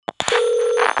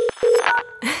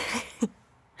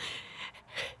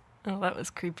that was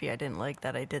creepy. I didn't like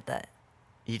that I did that.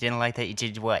 You didn't like that? You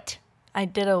did what? I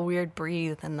did a weird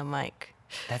breathe in the mic.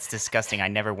 That's disgusting. I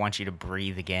never want you to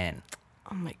breathe again.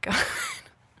 Oh my god.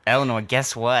 Eleanor,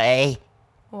 guess what?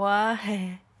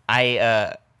 Why?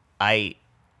 I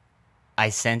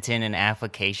sent in an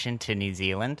application to New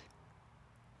Zealand.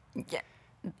 Yeah.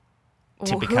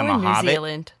 To become a hobbit. New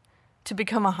Zealand? To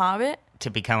become a hobbit? To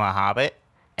become a hobbit.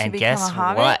 And become guess a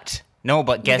hobbit? what? No,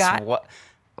 but guess what?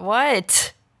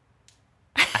 What?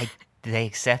 They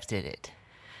accepted it.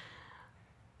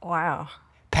 Wow.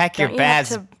 Pack your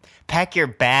babs. Pack your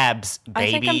babs, baby.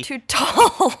 I think I'm too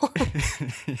tall.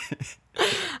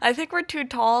 I think we're too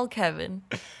tall, Kevin.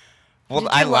 Well, Did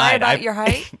I you lie lied. about your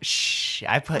height? Shh.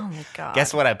 I put. Oh my god.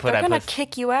 Guess what I put? They're gonna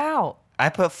kick you out. I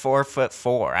put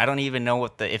 4'4". I don't even know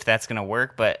if that's gonna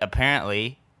work, but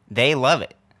apparently they love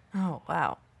it. Oh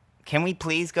wow. Can we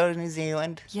please go to New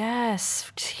Zealand?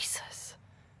 Yes. Jesus.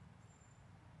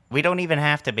 We don't even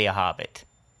have to be a hobbit.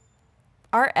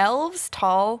 Are elves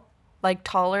tall? Like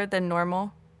taller than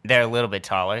normal? They're a little bit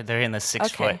taller. They're in the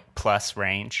 6 foot plus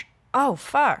range. Oh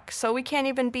fuck! So we can't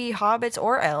even be hobbits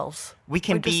or elves. We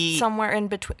can We're be just somewhere in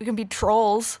between. We can be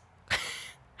trolls.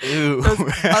 Ooh. Those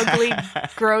ugly,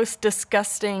 gross,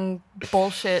 disgusting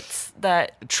bullshits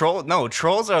that...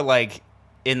 Trolls are like,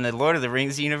 in the Lord of the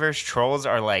Rings universe, trolls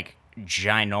are like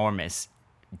ginormous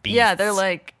beasts. Yeah, they're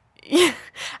like...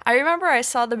 I remember I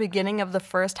saw the beginning of the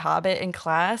first Hobbit in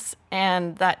class,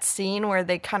 and that scene where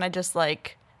they kind of just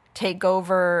like take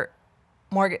over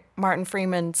Martin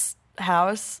Freeman's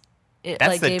house. That's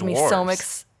like the gave dwarves. me so much...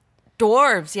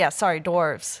 Dwarves, yeah, sorry,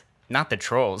 dwarves. Not the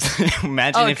trolls.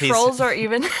 Imagine if trolls are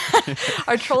even...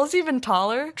 Are trolls even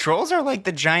taller? Trolls are like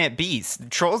the giant beasts.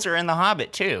 Trolls are in The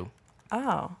Hobbit, too.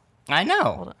 Oh. I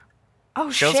know.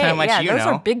 Oh, Shows shit. how much yeah, you those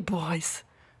know. are big boys.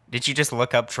 Did you just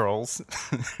look up trolls?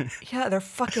 Yeah, they're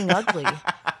fucking ugly.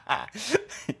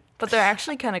 But they're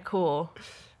actually kind of cool.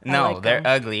 No, like they're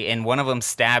them. ugly, and one of them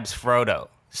stabs Frodo.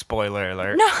 Spoiler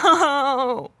alert.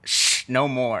 No! Shh, no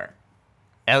more.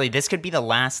 Ellie, this could be the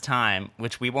last time,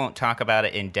 which we won't talk about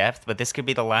it in depth, but this could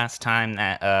be the last time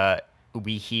that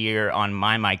we hear on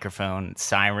my microphone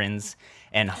sirens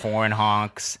and horn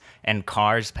honks and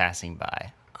cars passing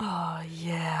by. Oh,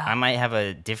 yeah. I might have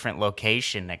a different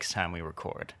location next time we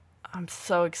record. I'm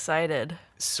so excited.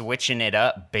 Switching it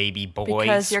up, baby boy.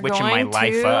 Because you're Switching my going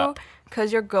life up.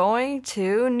 Because you're going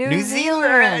to New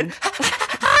Zealand. Zealand.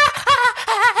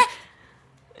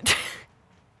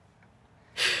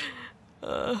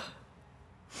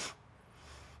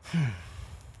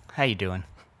 How you doing?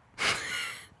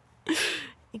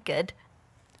 You good?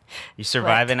 You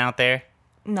surviving out there?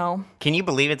 No. Can you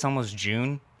believe it's almost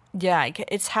June? Yeah,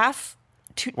 it's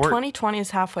 2020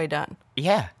 is halfway done.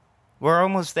 Yeah, we're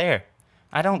almost there.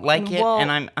 I don't like it, Well,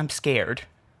 and I'm scared.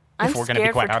 I'm If we're gonna be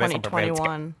scared quite for honest, I'm very scared.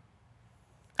 2021.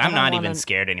 I'm not wanna- even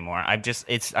scared anymore. I'm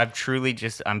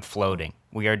floating.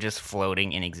 We are just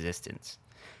floating in existence.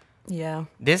 Yeah.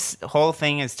 This whole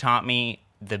thing has taught me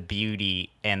the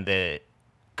beauty and the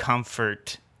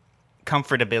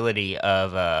comfortability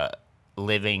of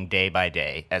living day by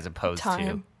day as opposed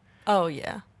Time. Oh,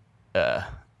 yeah. to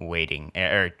waiting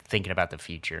or thinking about the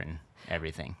future and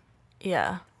everything.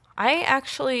 Yeah. I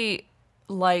actually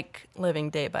like living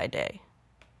day by day.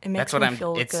 It makes me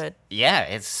feel good. Yeah,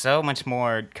 it's so much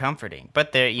more comforting.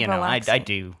 But there, you know, I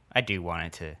do want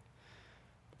it to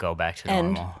go back to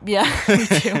normal. Yeah, me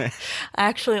too. I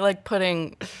actually like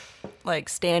putting like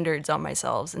standards on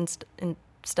myself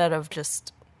instead of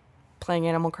just playing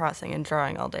Animal Crossing and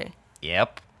drawing all day.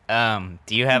 Yep.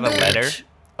 Do you have a letter?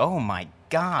 Oh my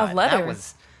god. A letter?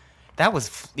 That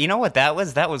was you know what that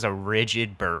was? That was a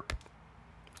rigid burp.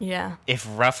 Yeah. If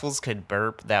Ruffles could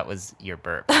burp, that was your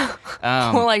burp.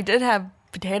 Well, I did have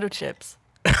potato chips.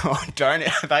 Oh, darn it.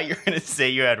 I thought you were going to say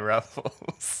you had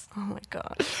Ruffles. Oh my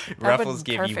god. That Ruffles would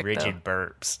be give you perfect, rigid though.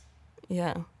 burps.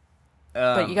 Yeah.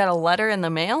 But you got a letter in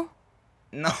the mail?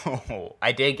 No,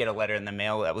 I did get a letter in the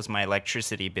mail. That was my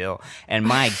electricity bill. And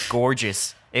my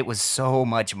gorgeous, it was so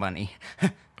much money.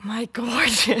 My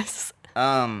gorgeous.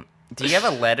 Do you have a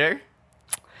letter?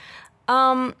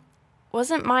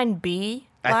 Wasn't mine B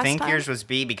last I think time? yours was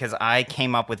B because I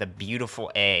came up with a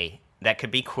beautiful A that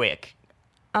could be quick.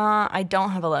 I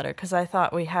don't have a letter because I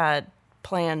thought we had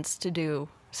plans to do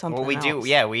something Well, we else. do.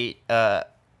 Yeah,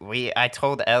 I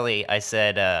told Ellie, I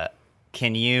said,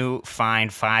 can you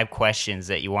find 5 questions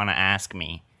that you want to ask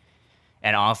me?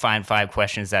 And I'll find 5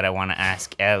 questions that I want to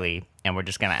ask Ellie, and we're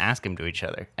just going to ask them to each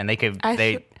other. And they could,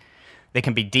 they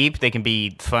can be deep, they can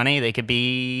be funny, they could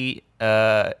be,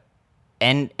 and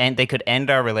they could end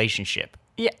our relationship.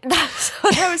 Yeah, that's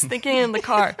what I was thinking in the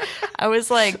car. I was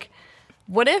like,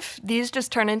 What if these just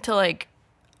turn into like,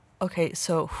 okay,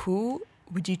 so who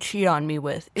would you cheat on me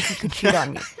with if you could cheat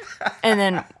on me? And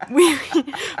then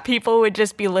people would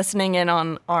just be listening in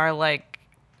on our like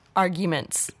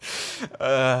arguments.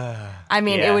 I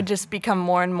mean, it would just become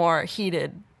more and more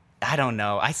heated. I don't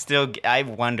know. I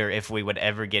wonder if we would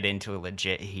ever get into a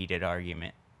legit heated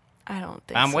argument. I don't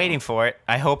think I'm so. waiting for it.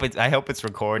 I hope it's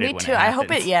recorded. Me when too. it I happens.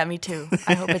 hope it. Yeah, me too.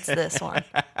 I hope it's this one.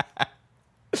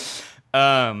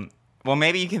 Well,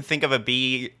 maybe you can think of a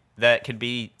bee that could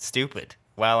be stupid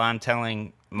while I'm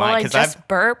telling my. Well, I just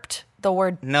burped the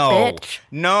word bitch.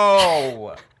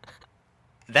 No,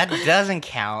 that doesn't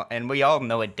count, and we all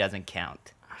know it doesn't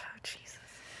count. Oh, Jesus.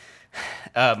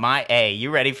 My A. You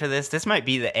ready for this? This might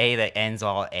be the A that ends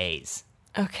all A's.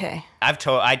 Okay.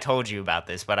 I told you about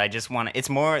this, but I just want to. It's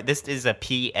more. This is a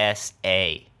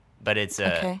PSA, but it's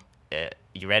a. Okay.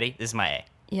 You ready? This is my A.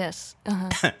 Yes.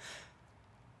 Uh-huh.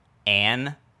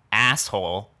 An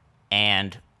asshole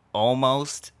and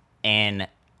almost an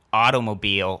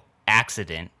automobile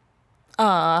accident,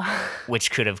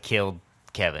 which could have killed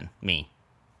Kevin, me,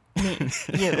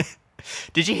 You.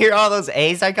 Did you hear all those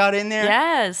A's I got in there?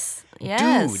 Yes.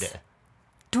 Dude.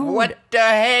 What the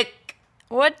heck?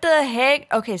 What the heck?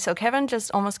 Okay, so Kevin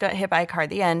just almost got hit by a car at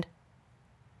the end.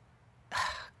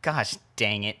 Gosh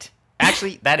dang it.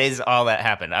 Actually, that is all that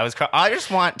happened. I just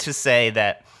want to say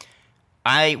that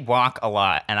I walk a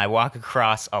lot, and I walk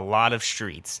across a lot of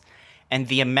streets, and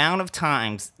the amount of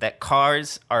times that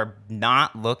cars are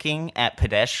not looking at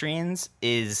pedestrians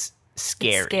is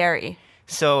scary. It's scary.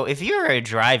 So if you're a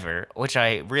driver, which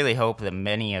I really hope that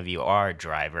many of you are a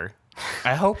driver,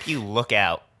 I hope you look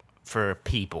out for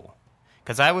people.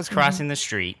 Because I was crossing the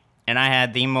street, and I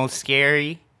had the most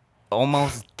scary,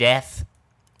 almost death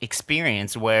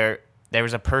experience where there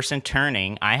was a person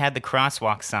turning. I had the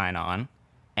crosswalk sign on,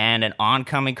 and an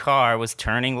oncoming car was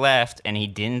turning left, and he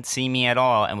didn't see me at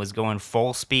all and was going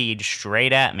full speed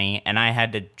straight at me, and I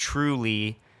had to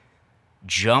truly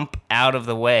jump out of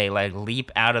the way, like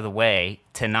leap out of the way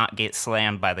to not get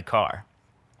slammed by the car.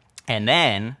 And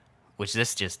then, which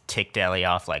this just ticked Ellie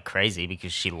off like crazy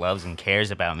because she loves and cares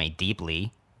about me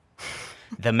deeply,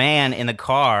 the man in the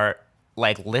car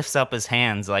like lifts up his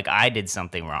hands like I did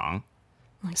something wrong.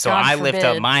 So God I forbid. lift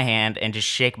up my hand and just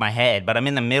shake my head, but I'm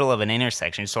in the middle of an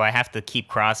intersection, so I have to keep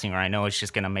crossing or I know it's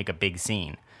just going to make a big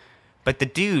scene. But the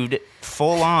dude,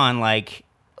 full on, like,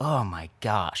 oh my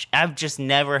gosh. I've just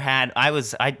never had, I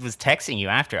was texting you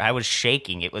after. I was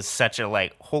shaking. It was such a,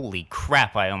 like, holy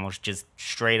crap, I almost just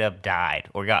straight up died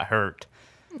or got hurt.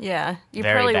 Yeah, you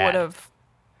Very probably bad. would have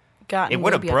gotten It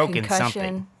would have maybe a broken concussion.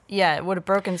 something. Yeah, it would have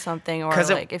broken something, or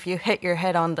 'Cause like if you hit your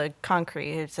head on the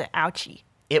concrete, it's an ouchie.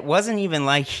 It wasn't even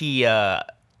like he,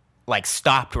 like,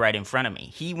 stopped right in front of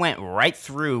me. He went right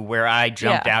through where I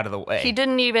jumped out of the way. He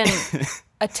didn't even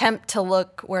attempt to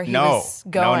look where he was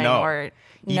going. No. Or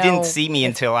He didn't see me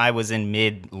until I was in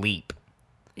mid-leap.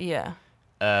 Yeah.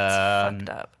 It's fucked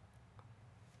up.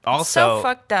 Also, So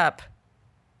fucked up,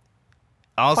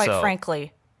 also, quite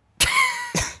frankly.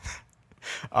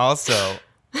 Also,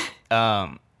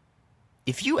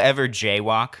 if you ever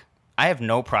jaywalk, I have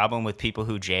no problem with people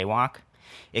who jaywalk,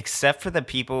 except for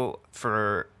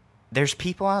there's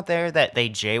people out there that they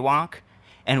jaywalk,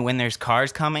 and when there's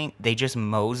cars coming, they just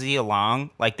mosey along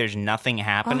like there's nothing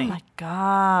happening. Oh my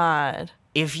God.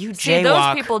 If you See, jaywalk,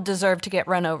 those people deserve to get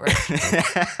run over.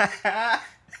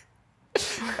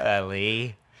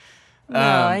 Ellie. No,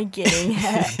 I'm getting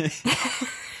it.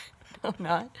 I'm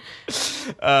not.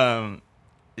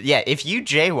 Yeah, if you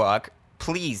jaywalk,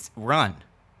 please run.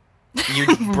 You're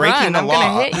breaking the I'm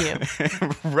law. gonna hit you.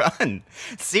 Run.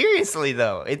 Seriously,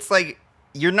 though, it's like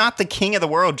you're not the king of the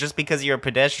world just because you're a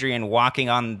pedestrian walking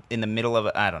in the middle of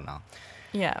I don't know.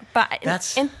 Yeah, but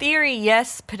That's- in theory,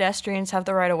 yes, pedestrians have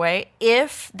the right of way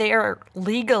if they are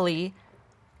legally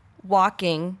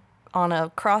walking on a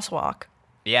crosswalk.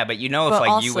 Yeah, but you know, if But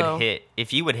like you also-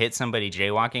 would hit somebody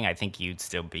jaywalking, I think you'd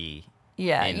still be.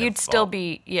 Yeah, in the you'd still fault.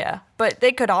 be, yeah. But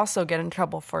they could also get in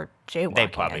trouble for jaywalking. They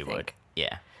probably I think. would.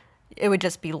 Yeah. It would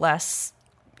just be less,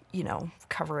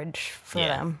 coverage for Yeah.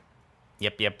 them.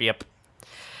 Yep.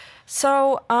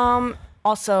 So,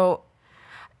 also,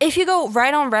 if you go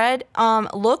right on red,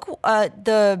 look,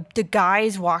 the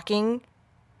guys walking,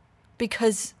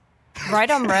 because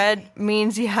right on red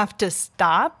means you have to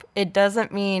stop. It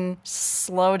doesn't mean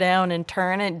slow down and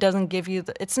turn. It doesn't give you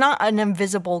it's not an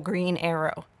invisible green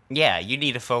arrow. Yeah, you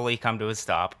need to fully come to a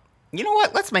stop. You know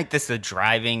what? Let's make this a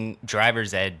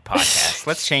driver's ed podcast.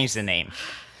 Let's change the name.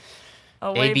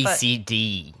 Oh, wait, but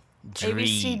ABCD.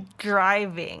 ABC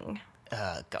driving.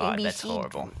 Oh, God, that's ABC.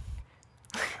 horrible.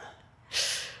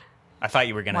 I thought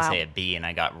you were going to Wow. say a B, and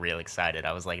I got real excited.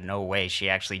 I was like, no way, she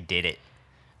actually did it.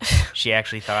 She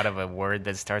actually thought of a word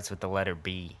that starts with the letter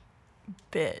B.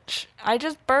 Bitch. I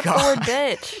just burped the word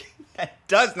bitch. That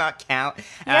does not count,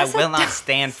 and Yes, I will it not does.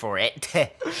 stand for it.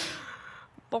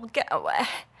 Well, get away.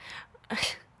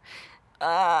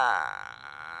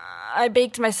 I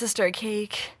baked my sister a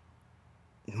cake.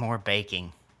 More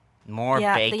baking. More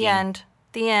Yeah, baking. the end.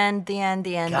 The end, the end,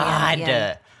 the end, God. the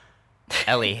end.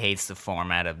 Ellie hates the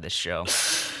format of this show.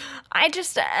 I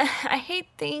hate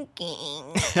thinking.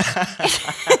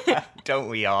 Don't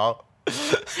we all?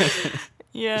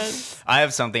 Yes. I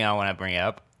have something I want to bring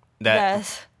up.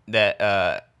 Yes.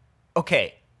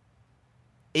 Okay.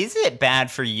 Is it bad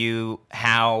for you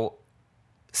how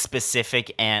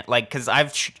specific and, like, because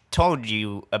I've told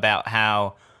you about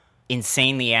how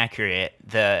insanely accurate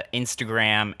the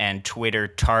Instagram and Twitter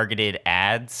targeted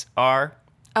ads are?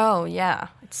 Oh, yeah.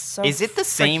 It's so Is it the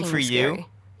same freaking for you? scary.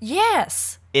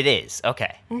 Yes. It is.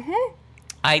 Okay. Mm-hmm.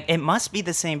 It must be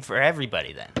the same for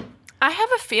everybody then. I have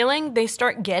a feeling they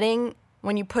start getting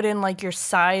when you put in like your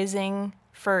sizing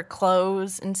for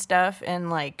clothes and stuff and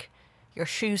like your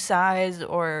shoe size,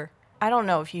 or I don't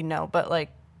know if you know, but like,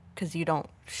 because you don't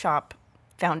shop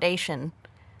foundation,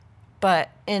 but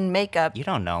in makeup, You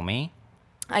don't know me.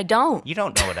 I don't. You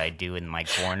don't know what I do in my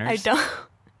corners. I don't.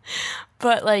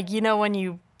 But like, you know, when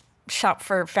you shop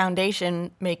for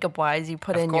foundation makeup wise, you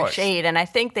put Of in your course. shade, and I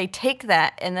think they take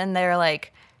that and then they're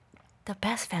like, the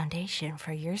best foundation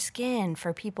for your skin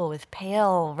for people with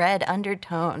pale red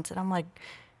undertones. And I'm like,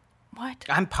 what?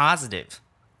 I'm positive.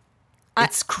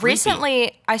 It's creepy.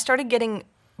 Recently, I started getting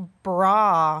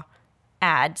bra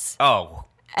ads, Oh,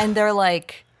 and they're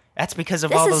like, that's because of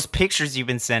This all is- those pictures you've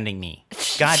been sending me.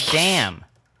 God damn.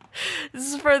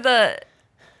 this is for the,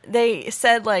 they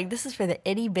said like, this is for the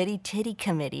itty bitty titty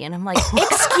committee. And I'm like,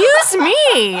 excuse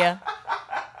me. Are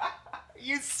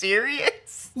you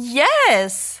serious?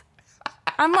 Yes.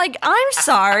 I'm like, I'm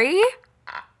sorry.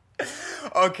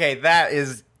 Okay, that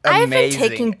is I've been amazing.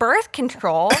 taking birth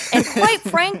control, and quite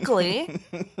frankly,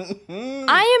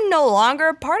 I am no longer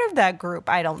a part of that group,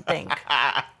 I don't think.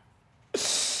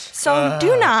 So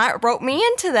do not rope me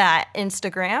into that,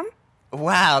 Instagram.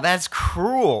 Wow, that's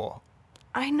cruel.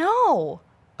 I know.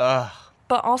 Ugh.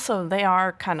 But also, they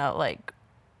are kind of like,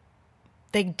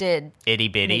 they did Itty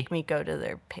bitty. make me go to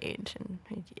their page.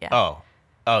 And yeah.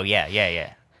 Oh,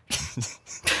 yeah.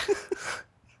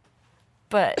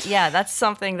 But yeah, that's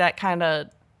something that kind of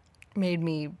made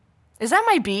me. Is that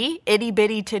my B? Itty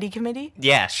bitty titty committee?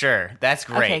 Yeah, sure. That's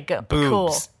great. Okay, good.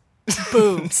 Boobs.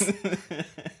 Cool. Boobs.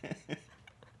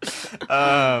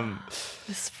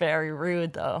 It's very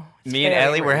rude, though. It's Me and very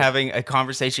Ellie were rude. having a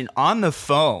conversation on the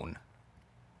phone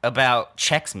about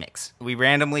Chex Mix. We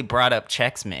randomly brought up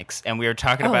Chex Mix, and we were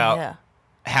talking about yeah.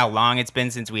 how long it's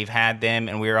been since we've had them,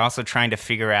 and we were also trying to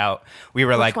figure out. We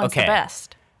were Which like, one's okay, the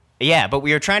best? yeah, but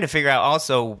we were trying to figure out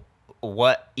also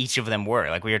what each of them were.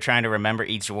 Like we were trying to remember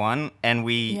each one, and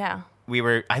we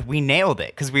nailed it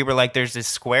because we were like, there's this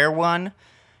square one.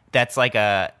 That's like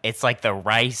it's like the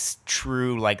rice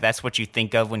true, like that's what you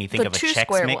think of when you think The of a two Chex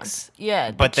square Mix. ones.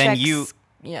 Yeah. But then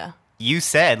Yeah. you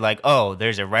said like, oh,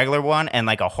 there's a regular one and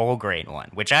like a whole grain one,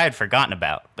 which I had forgotten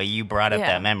about, but you brought up Yeah.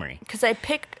 that memory. Because I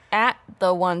pick at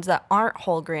the ones that aren't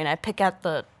whole grain. I pick at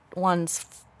the ones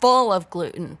full of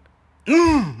gluten.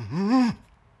 Yum.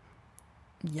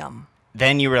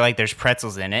 Then you were like, there's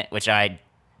pretzels in it, which I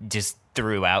just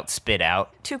spit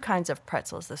out. Two kinds of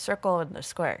pretzels, the circle and the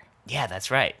square. Yeah,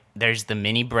 that's right. There's the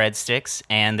mini breadsticks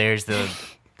and there's the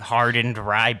hardened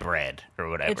rye bread or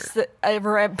whatever. It's the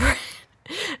bread.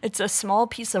 It's a small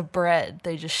piece of bread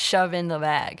they just shove in the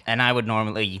bag. And I would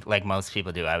normally, like most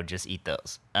people do, I would just eat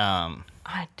those.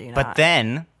 I do not. But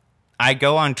then I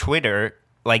go on Twitter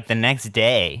like the next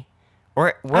day,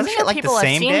 or I'm wasn't sure it like people the have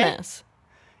same seen day? this.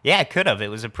 Yeah, it could have. It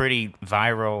was a pretty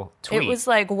viral tweet. It was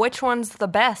like, which one's the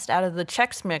best out of the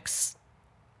Chex Mix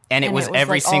and it and was it was,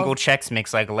 every like, all single Chex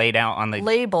Mix like laid out on the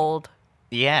labeled?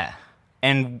 yeah.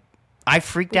 And I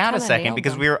freaked We out a kinda second nailed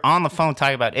because them. we were on the phone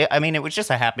talking about it. I mean, it was just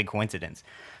a happy coincidence.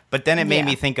 But then it made Yeah.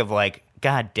 me think of like,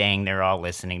 God dang, they're all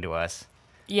listening to us.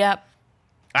 Yep.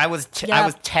 I was Yeah.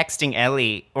 texting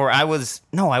Ellie, or I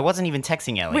wasn't even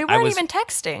texting Ellie. We I weren't was, even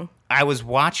texting. I was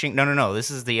watching. No.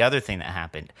 This is the other thing that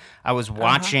happened. I was Uh-huh.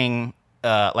 watching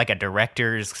like a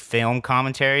director's film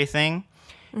commentary thing,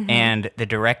 Mm-hmm. and the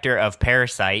director of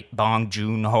Parasite, Bong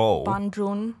Joon-ho, Bong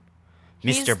Joon.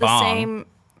 He's Mr. the Bong. same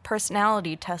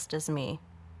personality test as me.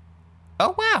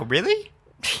 Oh wow, really?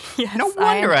 Yes, No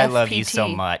wonder I love you so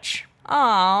much.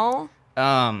 Oh.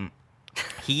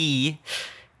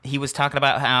 He was talking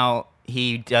about how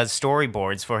he does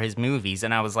storyboards for his movies,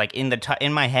 and I was like,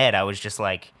 in my head, I was just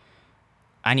like,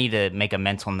 I need to make a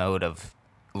mental note of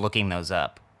looking those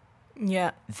up.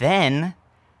 Yeah. Then,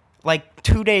 like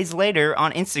 2 days later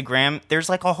on Instagram, there's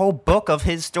like a whole book of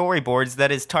his storyboards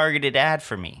that is targeted ad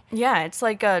for me. Yeah, it's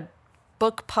like a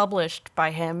book published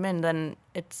by him, and then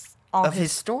it's all of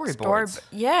his storyboards.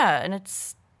 Yeah, and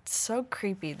it's so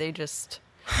creepy. They just...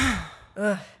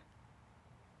 Ugh.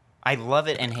 I love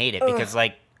it and hate it because,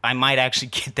 like, I might actually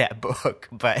get that book,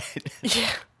 but yeah,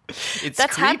 it's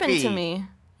that's creepy. happened to me.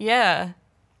 Yeah.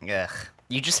 Ugh.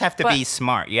 You just have to be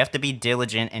smart. You have to be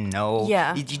diligent and know.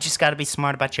 Yeah. You just got to be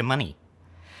smart about your money.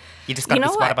 You just got to be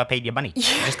smart about paying your money. You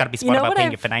just got to be smart about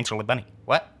paying your financial money.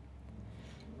 What?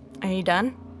 Are you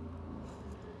done?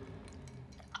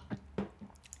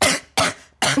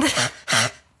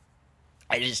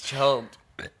 I just choked.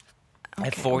 Okay,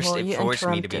 it forced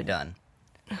me to be done.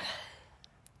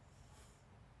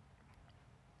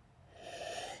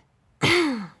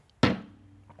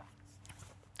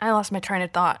 I lost my train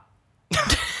of thought.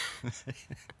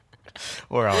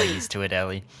 We're all used to it,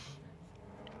 Ellie.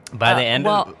 By the end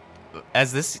of...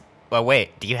 As this... Well,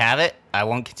 wait. Do you have it? I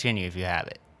won't continue if you have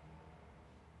it.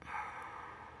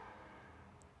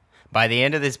 By the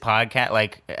end of this podcast,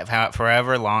 like,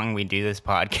 forever long we do this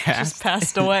podcast... Just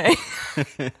passed away.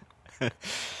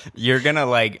 You're gonna,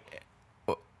 like...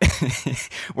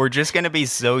 We're just gonna be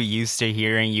so used to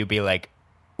hearing you be like,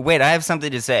 wait, I have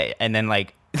something to say. And then,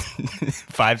 like...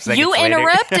 5 seconds you later.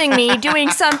 Interrupting me doing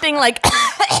something like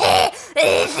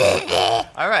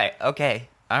all right, okay,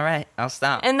 all right, I'll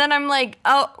stop. And then I'm like,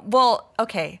 oh well,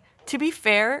 okay, to be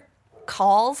fair,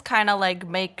 calls kind of like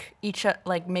make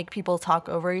people talk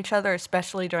over each other,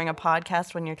 especially during a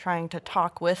podcast when you're trying to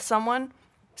talk with someone.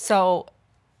 So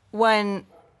when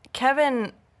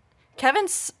Kevin's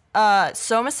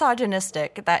so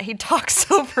misogynistic that he talks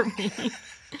over me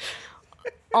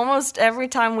almost every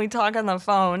time we talk on the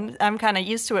phone. I'm kind of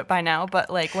used to it by now, but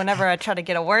like whenever I try to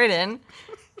get a word in,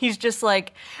 he's just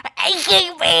like, I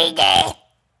can't read it.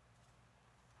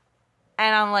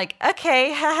 And I'm like,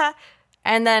 okay, haha.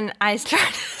 And then I start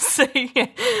to say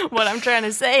what I'm trying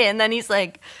to say, and then he's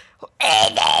like,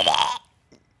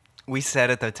 we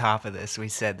said at the top of this, we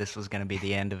said this was going to be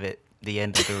the end of it, the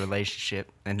end of the relationship,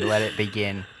 and let it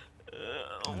begin.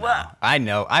 No, I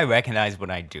know, I recognize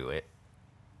when I do it.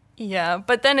 Yeah,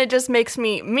 but then it just makes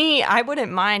I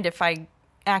wouldn't mind if I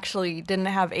actually didn't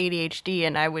have ADHD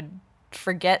and I wouldn't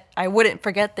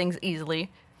forget things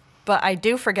easily, but I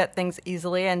do forget things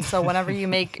easily, and so whenever you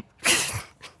make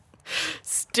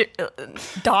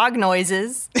dog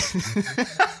noises,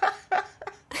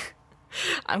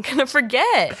 I'm gonna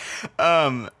forget.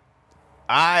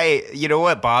 You know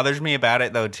what bothers me about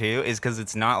it though too is because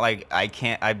it's not like I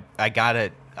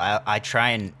try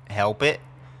and help it.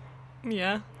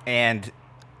 Yeah. And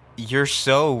you're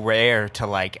so rare to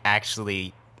like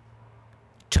actually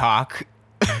talk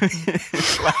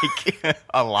like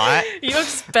a lot. You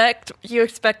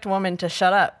expect women to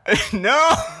shut up.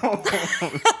 No.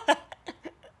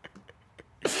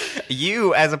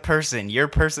 You as a person, your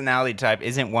personality type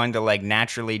isn't one to like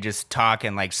naturally just talk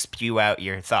and like spew out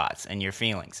your thoughts and your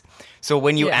feelings. So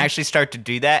when you actually start to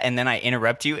do that and then I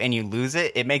interrupt you and you lose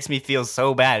it, it makes me feel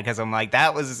so bad because I'm like,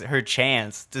 that was her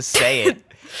chance to say it.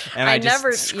 And I just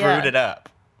screwed it up.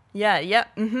 Yeah,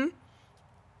 yep, mm-hmm.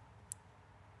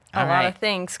 A lot right. of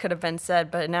things could have been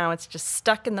said, but now it's just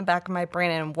stuck in the back of my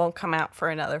brain and won't come out for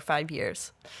another 5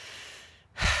 years.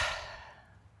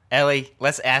 Ellie,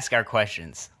 let's ask our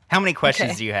questions. How many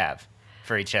questions do you have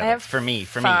for each other? For me.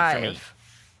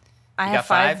 I have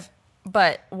five,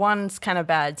 but one's kind of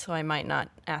bad, so I might not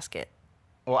ask it.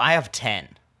 Well, I have 10.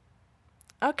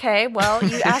 Okay, well,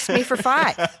 you asked me for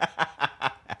 5.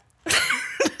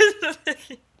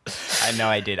 I know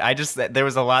I did. There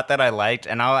was a lot that I liked,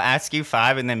 and I'll ask you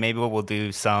 5, and then maybe we'll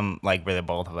do some like where the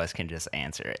both of us can just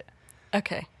answer it.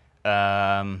 Okay.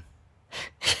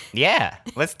 Yeah,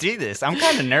 let's do this. I'm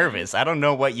kind of nervous. I don't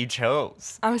know what you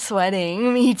chose. I'm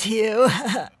sweating. Me too.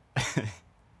 All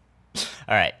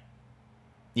right.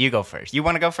 You go first. You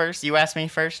want to go first? You ask me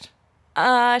first?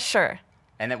 Sure.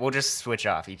 And then we'll just switch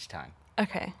off each time.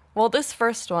 Okay. Well, this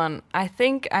first one, I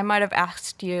think I might have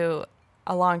asked you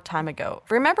a long time ago.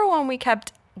 Remember when we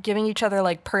kept giving each other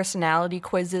like personality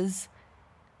quizzes?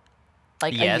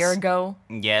 Like a year ago?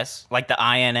 Yes. Like the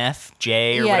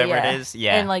INFJ or whatever it is?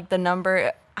 Yeah. And like the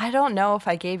number. I don't know if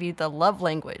I gave you the love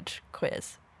language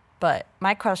quiz, but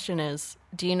my question is,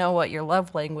 do you know what your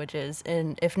love language is?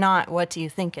 And if not, what do you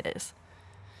think it is?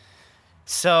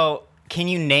 So, can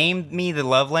you name me the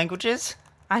love languages?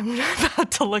 I'm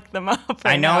about to look them up.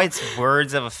 I know it's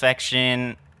words of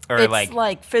affection. Or it's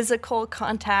like physical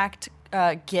contact,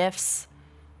 gifts.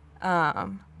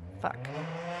 Fuck.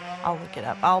 I'll look it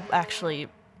up. I'll actually.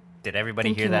 did everybody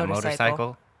hear Thinking that motorcycle.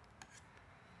 motorcycle?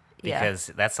 Yeah.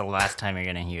 Because that's the last time you're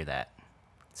gonna hear that.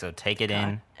 So take it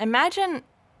in. Imagine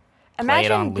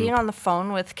on being loop. on the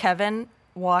phone with Kevin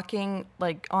walking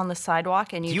like on the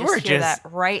sidewalk and you You just were hear just-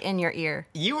 that right in your ear.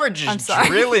 You were just sorry.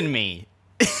 drilling me.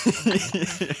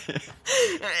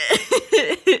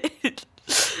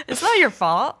 It's not your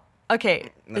fault. Okay,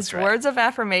 That's it's right. words of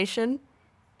affirmation,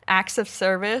 acts of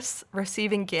service,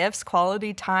 receiving gifts,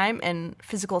 quality time, and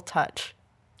physical touch.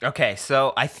 Okay,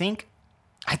 so I think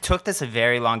I took this a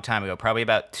very long time ago, probably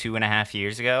about 2.5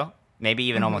 years ago, maybe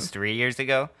even almost 3 years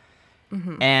ago.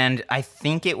 And I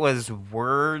think it was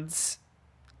words,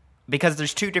 because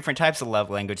there's two different types of love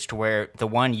language, to where the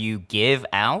one you give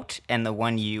out and the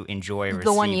one you enjoy receiving.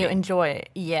 The one you enjoy,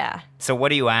 yeah. So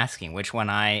what are you asking? Which one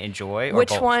I enjoy or Which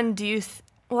both? one do you...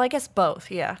 well, I guess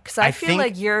both, yeah. Because I feel think-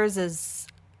 like yours is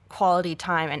quality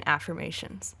time and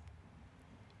affirmations.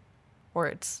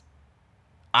 Words.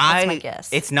 That's my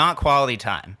guess. It's not quality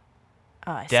time.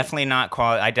 Oh, I see. Definitely not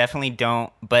quality. I definitely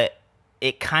don't, but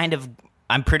it kind of,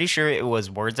 I'm pretty sure it was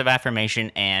words of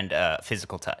affirmation and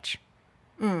physical touch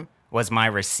was my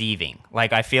receiving.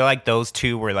 Like, I feel like those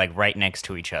two were like right next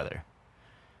to each other,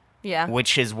 Yeah.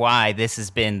 which is why this has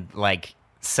been like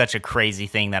such a crazy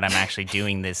thing that I'm actually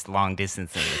doing this long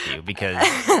distance thing with you, because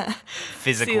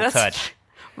physical that's- touch.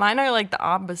 Mine are like the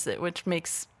opposite, which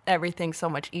makes everything so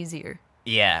much easier.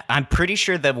 Yeah, I'm pretty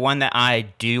sure the one that I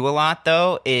do a lot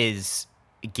though is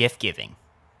gift giving.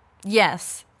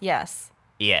 Yes. Yes.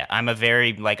 Yeah, I'm a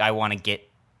very like, I want to get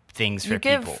things for You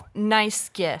give people. nice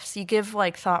gifts. You give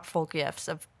like thoughtful gifts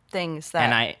of things that.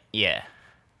 And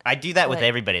I do that with Like-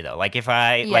 everybody though. Like if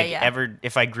I Yeah.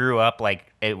 if I grew up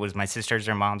like it was my sister's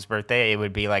or mom's birthday, it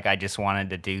would be like I just wanted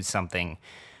to do something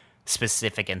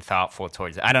specific and thoughtful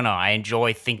towards it. I don't know. I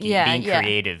enjoy thinking, being Yeah.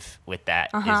 creative with that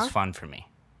Uh-huh. is fun for me.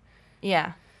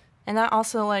 Yeah. And that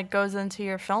also like goes into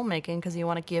your filmmaking because you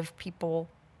want to give people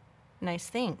nice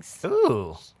things.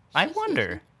 Ooh, I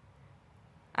wonder.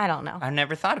 I don't know. I've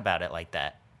never thought about it like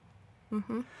that.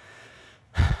 Mm-hmm.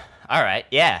 All right,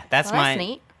 yeah, that's Well, my that's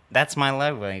neat. that's my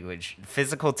love language.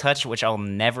 Physical touch, which I'll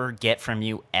never get from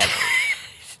you ever.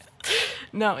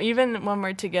 No, even when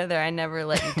we're together, I never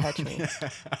let you touch me.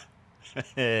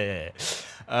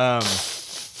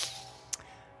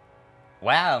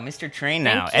 Wow, Mr. Train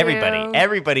now. Thank you.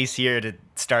 Everybody's here to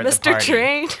start the Mr.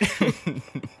 party. Train.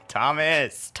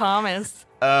 Thomas. Thomas.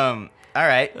 All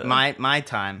right, my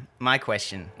time. My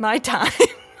question. My time.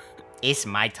 It's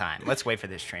my time. Let's wait for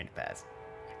this train to pass.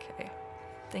 Okay.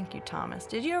 Thank you, Thomas.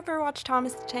 Did you ever watch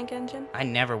Thomas the Tank Engine? I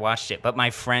never watched it, but my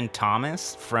friend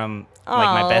Thomas from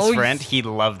my best Oh, friend, he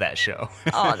loved that show.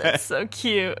 Oh, that's so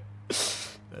cute.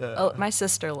 Oh, my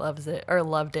sister loves it or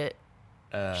loved it.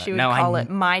 She would no, call it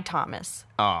My Thomas.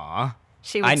 Aw.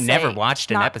 She would I never say,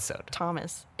 watched an "Not episode.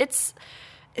 Thomas. It's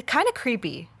kind of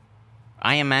creepy.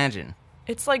 I imagine.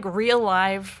 It's like real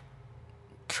live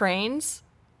trains,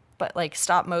 but like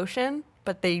stop motion,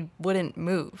 but they wouldn't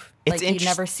move. It's Like you'd interest-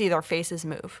 never see their faces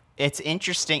move. It's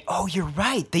interesting. Oh, you're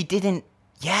right. They didn't.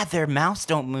 Yeah, their mouths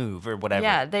don't move or whatever.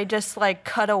 Yeah, they just like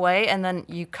cut away and then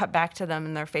you cut back to them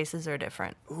and their faces are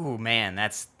different. Ooh, man,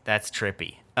 that's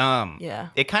trippy. Yeah.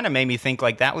 It kind of made me think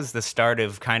like that was the start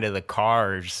of kind of the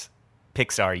Cars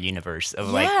Pixar universe of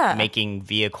Yeah. like making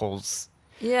vehicles.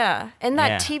 Yeah. And that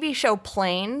Yeah. TV show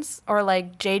Planes or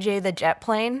like JJ the Jet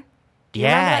Plane. Do you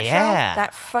Yeah, remember that yeah. show?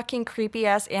 That fucking creepy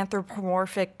ass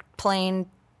anthropomorphic plane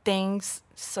things.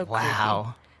 So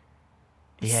Wow.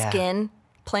 creepy. Yeah. Skin.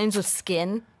 Planes with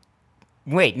skin.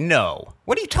 Wait, no.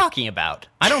 What are you talking about?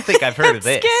 I don't think I've heard of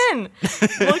this. Skin.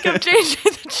 Look up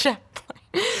JJ the Jet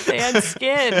Plane. They had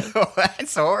skin.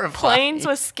 That's horrifying. Planes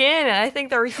with skin, and I think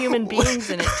there were human beings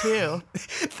in it too.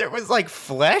 There was like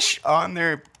flesh on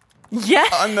their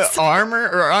Yes. on the armor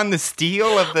or on the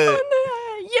steel of the.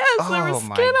 Yes, there was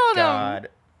skin on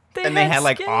them. And they had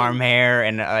like skin. arm hair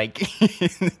and like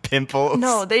pimples.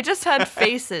 No, they just had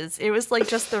faces. It was like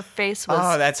just their face was.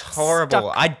 Oh, that's horrible.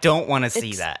 stuck. I don't want to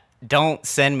see It's- that. Don't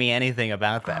send me anything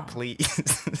about that, please.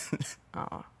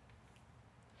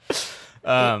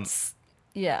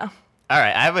 Yeah. All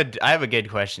right, I have a good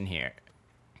question here.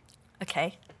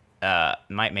 Okay.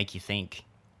 Might make you think.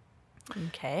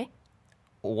 Okay.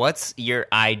 What's your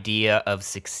idea of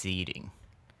succeeding?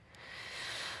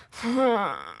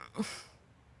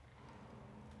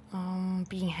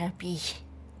 Being happy.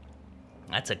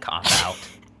 That's a cop out.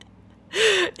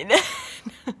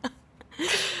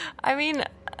 I mean,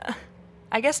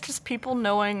 I guess just people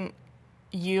knowing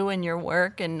you and your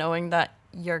work and knowing that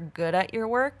you're good at your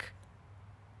work.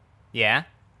 Yeah?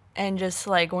 And just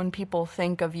like when people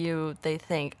think of you, they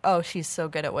think, oh, she's so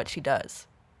good at what she does.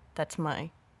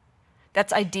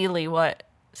 That's ideally what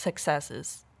success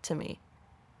is to me.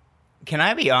 Can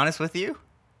I be honest with you?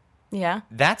 Yeah.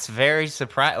 That's very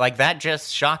surprising. Like, that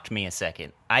just shocked me a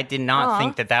second. I did not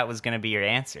think that was going to be your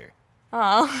answer.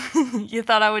 Oh, you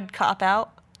thought I would cop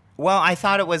out? Well, I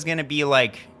thought it was going to be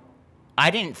like, I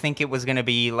didn't think it was going to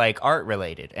be like art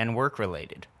related and work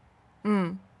related.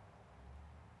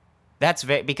 That's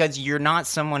because you're not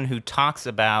someone who talks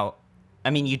about, I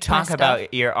mean, you talk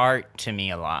about your art to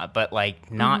me a lot, but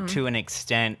like not to an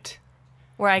extent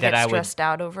where I get stressed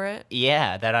out over it.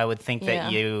 Yeah, that I would think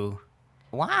that you,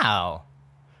 wow.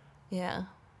 Yeah.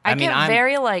 I mean, get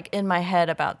very like in my head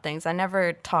about things. I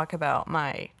never talk about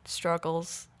my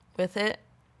struggles with it.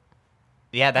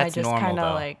 Yeah, that's normal, though. I just kind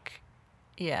of like,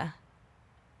 yeah.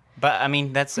 But I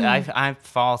mean, that's I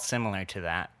fall similar to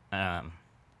that.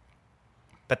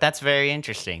 But that's very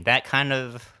interesting. That kind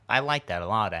of, I like that a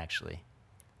lot, actually.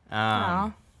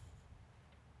 Yeah.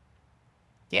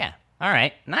 All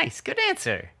right. Nice. Good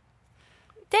answer.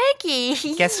 Thank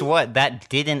you. Guess what? That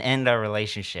didn't end our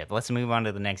relationship. Let's move on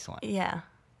to the next one. Yeah.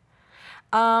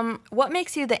 What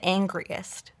makes you the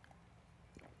angriest?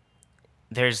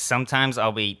 There's sometimes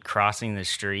I'll be crossing the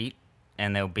street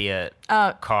and there'll be a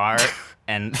car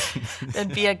and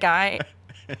there'd be a guy.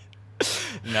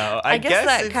 No, I guess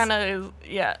that kind of,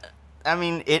 yeah. I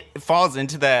mean, it falls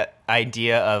into that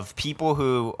idea of people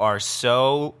who are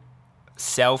so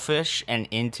selfish and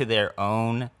into their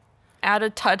own. Out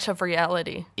of touch of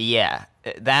reality. Yeah,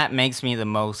 that makes me the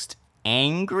most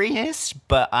angriest,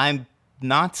 but I'm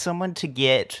not someone to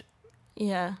get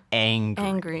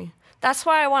angry. That's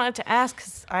why I wanted to ask,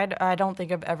 because I don't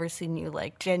think I've ever seen you,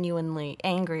 like, genuinely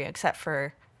angry, except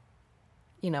for,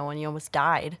 when you almost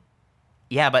died.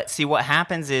 Yeah, but see, what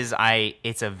happens is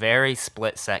it's a very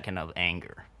split second of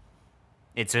anger.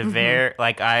 It's a very,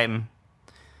 like, I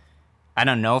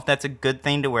don't know if that's a good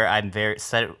thing to where I'm very,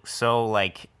 so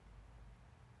like,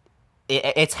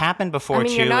 it's happened before,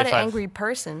 too. You're not an angry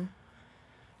person.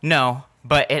 No,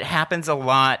 but it happens a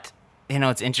lot.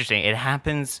 It's interesting. It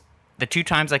happens, the two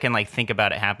times I can, like, think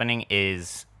about it happening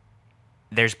is,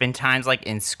 there's been times, like,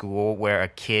 in school where a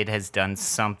kid has done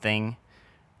something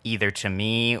either to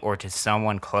me or to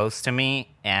someone close to me,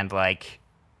 and like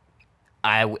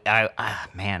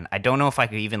man, I don't know if I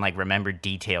could even like remember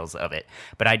details of it,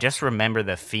 but I just remember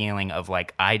the feeling of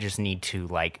like I just need to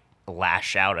like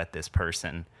lash out at this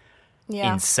person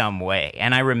in some way.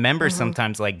 And I remember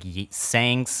sometimes like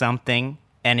saying something,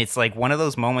 and it's like one of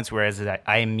those moments where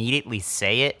I immediately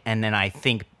say it and then I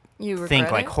think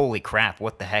like, holy crap,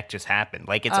 what the heck just happened?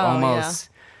 Like it's almost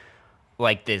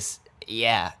like this.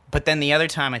 Yeah, but then the other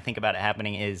time I think about it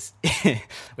happening is,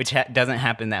 which doesn't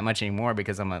happen that much anymore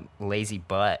because I'm a lazy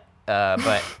butt,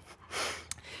 but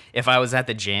if I was at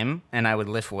the gym and I would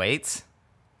lift weights,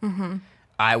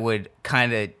 I would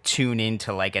kind of tune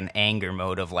into like an anger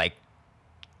mode of like,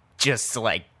 just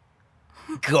like,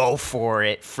 go for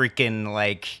it, freaking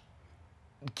like,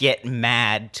 get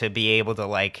mad to be able to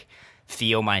like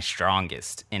feel my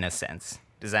strongest in a sense.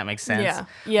 Does that make sense?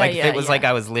 Yeah. Like, if it was like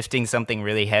I was lifting something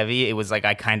really heavy, it was like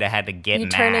I kind of had to get mad. You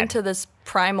turn into this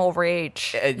primal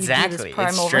rage. Exactly.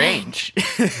 It's strange.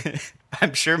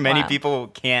 I'm sure many people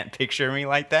can't picture me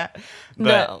like that.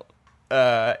 But,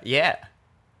 yeah.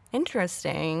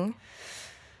 Interesting.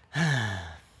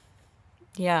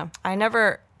 Yeah. I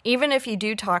never, even if you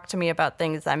do talk to me about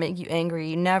things that make you angry,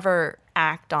 you never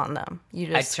act on them. You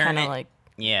just kind of like.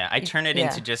 Yeah, I turn it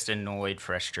into just annoyed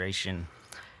frustration.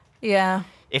 Yeah.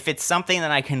 If it's something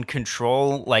that I can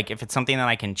control, like if it's something that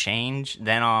I can change,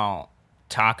 then I'll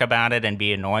talk about it and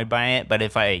be annoyed by it. But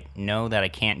if I know that I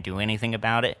can't do anything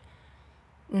about it,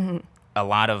 a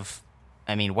lot of,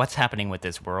 what's happening with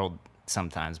this world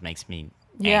sometimes makes me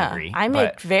angry. I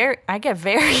make very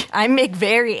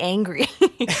angry.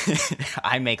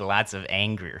 I make lots of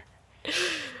anger.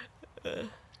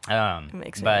 It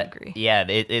makes me angry. Yeah,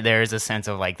 there is a sense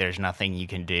of like there's nothing you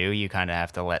can do. You kind of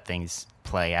have to let things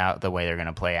play out the way they're going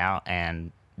to play out,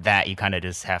 and that you kind of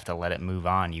just have to let it move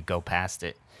on. You go past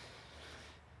it.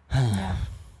 Yeah.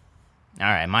 All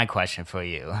right, my question for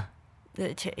you.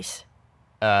 The chase.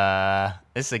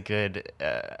 This is a good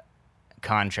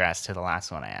contrast to the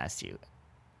last one I asked you.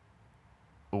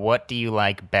 What do you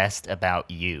like best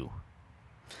about you?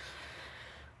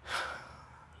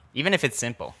 Even if it's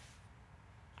simple.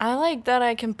 I like that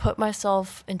I can put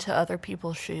myself into other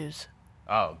people's shoes.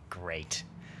 Oh, great.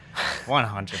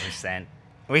 100%.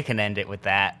 We can end it with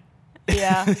that.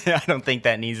 Yeah. I don't think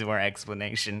that needs more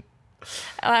explanation.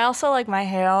 And I also like my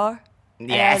hair.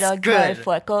 Yes, and I like good. my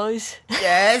freckles.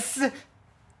 Yes.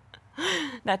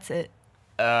 That's it.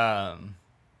 I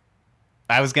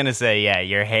was gonna say, yeah,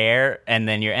 your hair and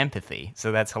then your empathy.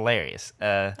 So that's hilarious.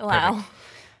 Wow.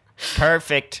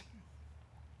 Perfect.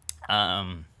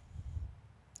 My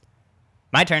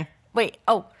turn. Wait.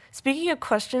 Oh, speaking of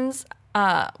questions,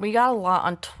 we got a lot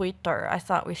on Twitter. I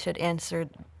thought we should answer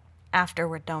after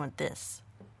we're done with this.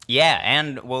 Yeah,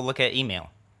 and we'll look at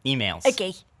emails.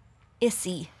 Okay.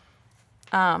 Issy.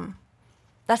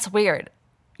 That's weird.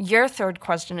 Your third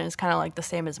question is kind of like the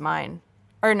same as mine.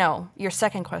 Or no, your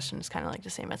second question is kind of like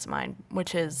the same as mine,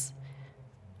 which is,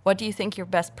 what do you think your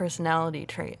best personality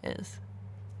trait is?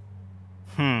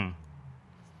 Man,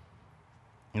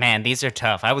 these are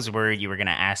tough. I was worried you were going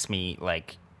to ask me,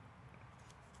 like,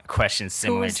 questions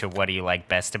similar to what do you like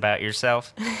best about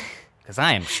yourself? Because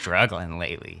I am struggling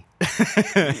lately.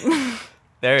 I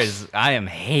am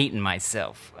hating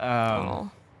myself.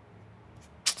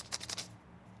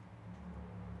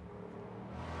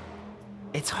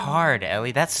 It's hard,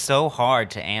 Ellie. That's so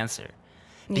hard to answer.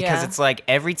 Because it's like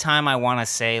every time I want to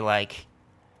say, like,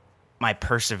 my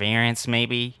perseverance,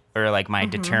 maybe, or, like, my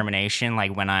determination,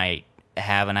 like, when I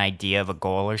have an idea of a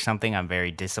goal or something, I'm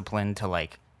very disciplined to,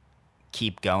 like,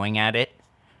 keep going at it.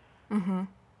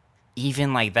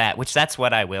 Even like that, which that's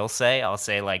what I will say. I'll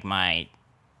say, like, my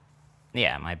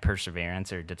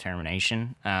perseverance or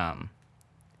determination.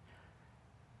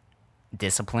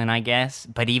 Discipline, I guess.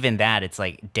 But even that, it's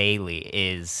like daily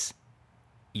is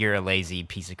you're a lazy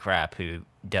piece of crap who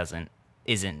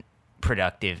isn't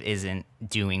productive, isn't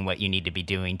doing what you need to be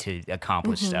doing to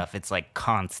accomplish stuff. It's like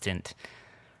constant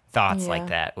thoughts like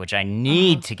that, which I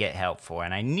need to get help for,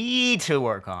 and I need to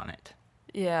work on it.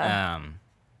 Yeah.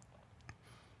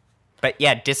 But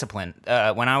yeah, discipline.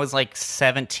 When I was like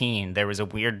 17, there was a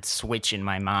weird switch in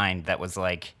my mind that was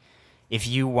like, if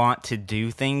you want to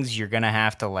do things, you're going to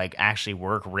have to like actually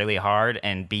work really hard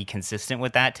and be consistent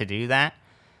with that to do that.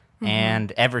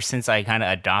 And ever since I kind of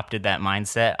adopted that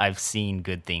mindset, I've seen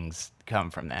good things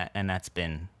come from that. And that's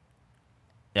been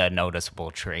a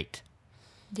noticeable trait.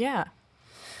 Yeah.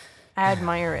 I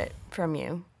admire it from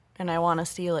you, and I want to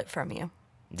steal it from you.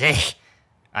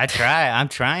 I'm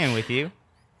trying with you.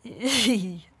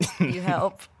 You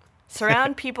help.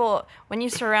 When you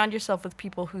surround yourself with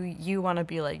people who you want to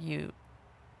be like, you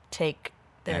take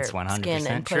their That's 100% skin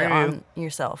and put true. it on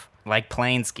yourself. Like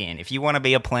plane skin. If you want to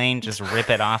be a plane, just rip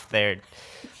it off their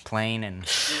plane and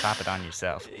pop it on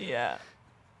yourself. Yeah.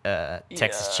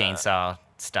 Texas Chainsaw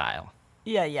style.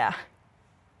 Yeah.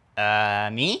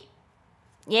 Me?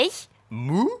 Yes?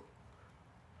 Moo?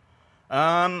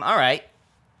 All right.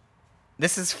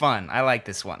 This is fun. I like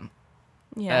this one.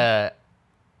 Yeah.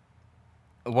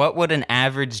 What would an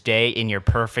average day in your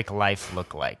perfect life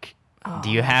look like?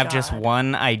 Do you have just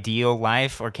one ideal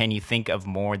life, or can you think of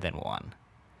more than one?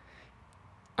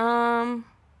 Can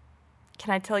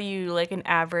I tell you like an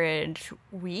average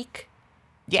week?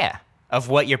 Yeah. Of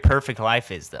what your perfect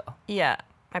life is, though. Yeah.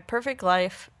 My perfect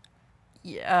life,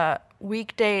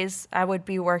 weekdays, I would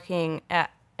be working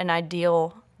at an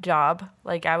ideal job.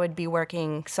 Like, I would be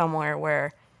working somewhere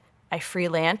where I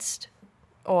freelanced,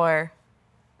 or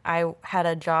I had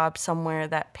a job somewhere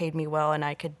that paid me well and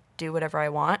I could do whatever I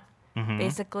want,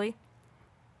 basically.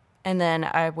 And then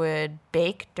I would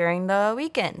bake during the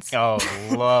weekends. Oh,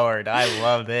 Lord. I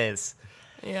love this.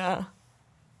 Yeah.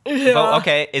 But,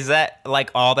 okay, is that, like,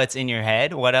 all that's in your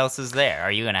head? What else is there?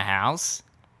 Are you in a house?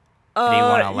 Do you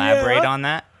want to elaborate on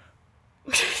that?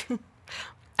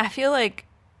 I feel like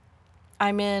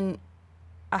I'm in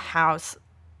a house.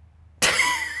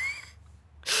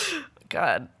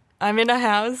 God. I'm in a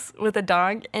house with a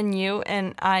dog and you,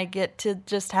 and I get to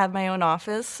just have my own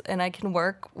office, and I can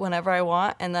work whenever I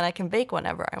want, and then I can bake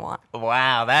whenever I want.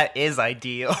 Wow, that is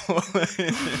ideal.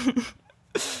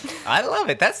 I love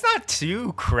it. That's not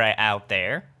too out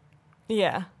there.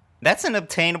 Yeah. That's an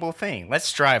obtainable thing. Let's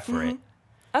strive for it.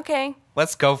 Okay.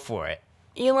 Let's go for it.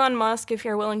 Elon Musk, if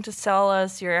you're willing to sell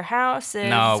us your houses.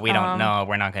 No, we don't. No,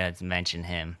 we're not going to mention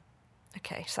him.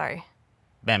 Okay, sorry.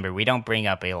 Remember, we don't bring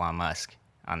up Elon Musk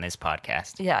on this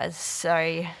podcast. Yeah,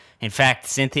 sorry. In fact,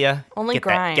 Cynthia, Only get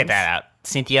Grimes. Get that out.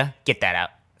 Cynthia, get that out.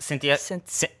 Cynthia,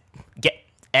 get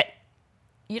it.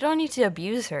 You don't need to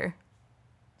abuse her.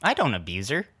 I don't abuse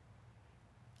her.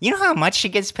 You know how much she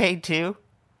gets paid too?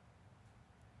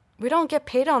 We don't get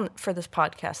paid for this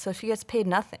podcast, so she gets paid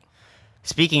nothing.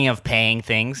 Speaking of paying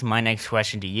things, my next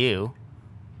question to you.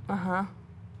 Uh-huh.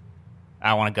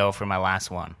 I want to go for my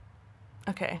last one.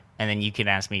 Okay. And then you can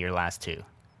ask me your last two.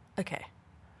 Okay.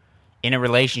 In a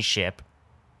relationship,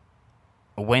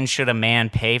 when should a man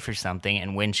pay for something,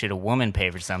 and when should a woman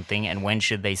pay for something, and when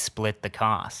should they split the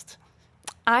cost?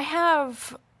 I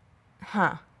have...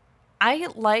 I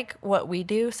like what we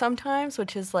do sometimes,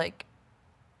 which is like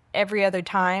every other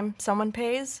time someone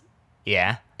pays.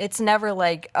 Yeah. It's never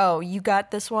like, oh, you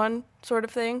got this one sort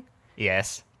of thing.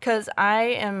 Yes. Because I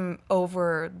am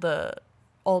over the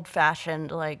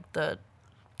old-fashioned, like, the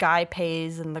guy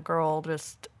pays and the girl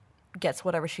just gets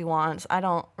whatever she wants. I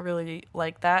don't really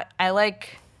like that. I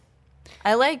like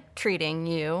treating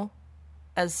you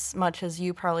as much as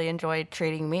you probably enjoy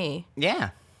treating me. Yeah.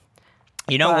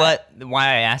 You know what? Why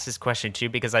I asked this question too,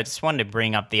 because I just wanted to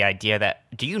bring up the idea that,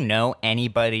 do you know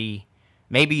anybody,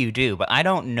 maybe you do, but I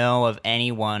don't know of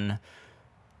anyone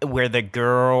where the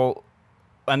girl,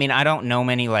 I mean, I don't know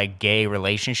many like gay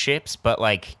relationships, but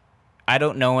like, I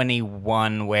don't know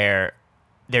anyone where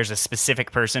there's a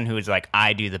specific person who is like,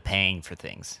 I do the paying for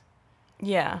things.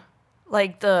 Yeah.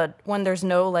 Like when there's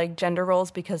no like gender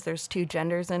roles because there's two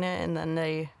genders in it and then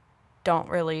they don't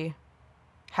really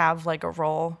have like a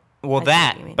role. Well,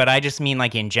 but I just mean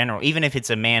like in general, even if it's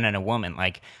a man and a woman,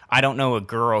 like I don't know a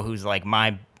girl who's like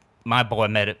my boy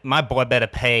better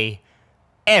pay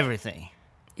everything.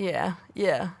 Yeah,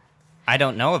 yeah. I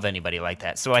don't know of anybody like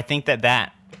that. So I think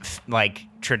that like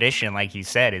tradition, like you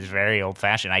said, is very old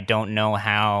fashioned. I don't know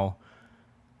how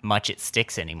much it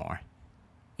sticks anymore.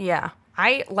 Yeah.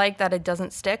 I like that it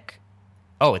doesn't stick.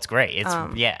 Oh, it's great. It's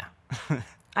yeah.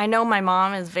 I know my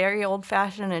mom is very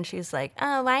old-fashioned, and she's like,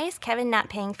 oh, why is Kevin not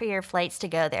paying for your flights to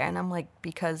go there? And I'm like,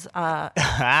 because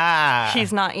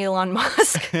she's not Elon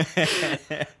Musk.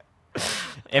 I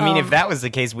mean, if that was the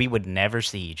case, we would never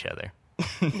see each other.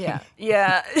 Yeah.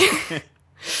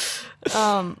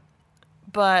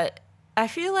 But I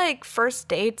feel like first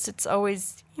dates, it's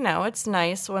always, it's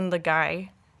nice when the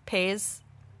guy pays.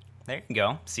 There you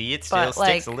go. See, it still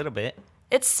sticks a little bit.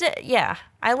 Yeah.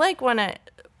 I like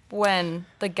when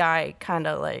the guy kind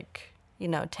of like,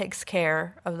 takes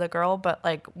care of the girl, but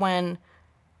like when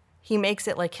he makes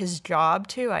it like his job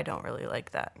too, I don't really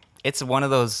like that. It's one of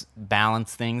those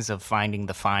balance things of finding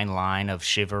the fine line of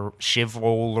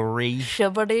chivalry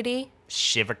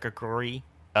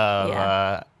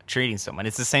of treating someone.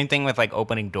 It's the same thing with like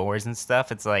opening doors and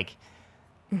stuff. It's like,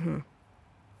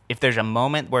 if there's a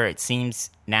moment where it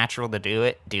seems natural to do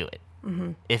it, do it.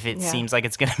 Mm-hmm. If it seems like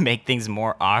it's going to make things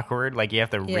more awkward, like you have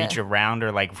to reach around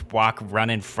or like run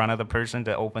in front of the person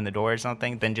to open the door or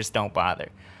something, then just don't bother.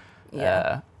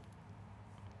 Yeah.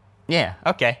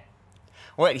 Okay.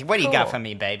 What do you got for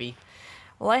me, baby?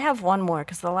 Well, I have one more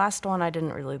because the last one I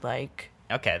didn't really like.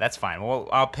 Okay, that's fine. Well,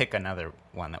 I'll pick another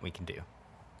one that we can do.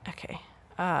 Okay.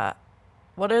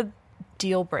 What are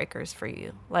deal breakers for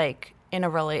you, like in a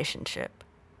relationship?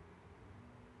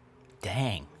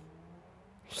 Dang.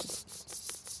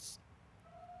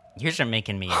 Yours are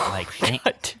making me like think.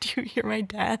 God, did you hear my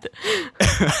dad?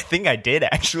 I think I did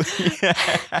actually.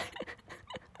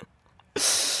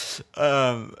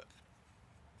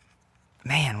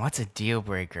 Man, what's a deal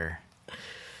breaker?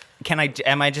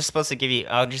 Am I just supposed to give you?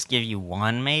 I'll just give you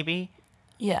one, maybe.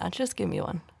 Yeah, just give me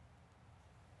one.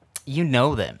 You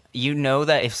know them. You know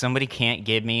that if somebody can't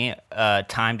give me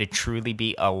time to truly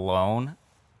be alone,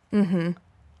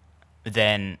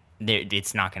 then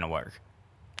it's not going to work.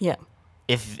 Yeah.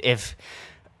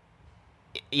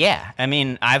 Yeah, I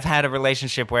mean, I've had a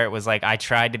relationship where it was like I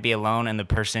tried to be alone and the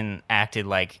person acted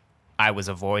like I was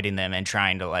avoiding them and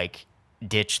trying to like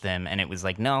ditch them, and it was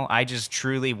like, no, I just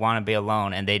truly want to be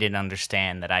alone, and they didn't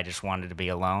understand that I just wanted to be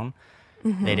alone.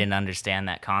 Mm-hmm. They didn't understand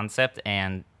that concept,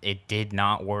 and it did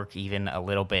not work even a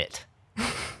little bit.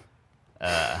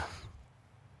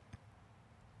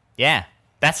 Yeah,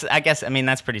 that's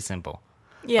pretty simple.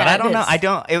 Yeah, but I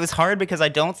don't know. It was hard because I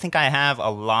don't think I have a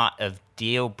lot of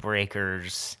deal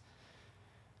breakers.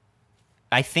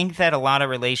 I think that a lot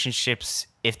of relationships,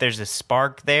 if there's a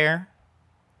spark there,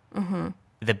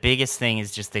 the biggest thing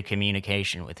is just the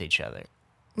communication with each other.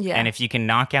 Yeah. And if you can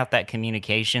knock out that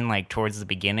communication, like towards the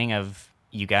beginning of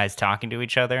you guys talking to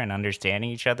each other and understanding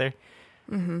each other,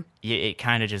 it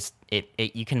kind of just,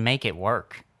 you can make it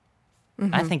work.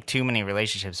 Mm-hmm. I think too many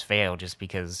relationships fail just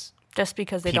because they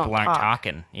people aren't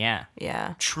talking. Yeah.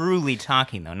 Yeah. Truly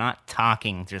talking, though. Not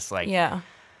talking just like... Yeah.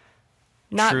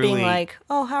 Not truly, being like,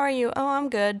 oh, how are you? Oh, I'm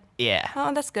good. Yeah.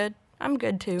 Oh, that's good. I'm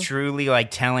good, too. Truly, like,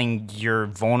 telling your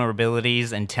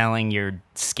vulnerabilities and telling your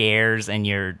scares and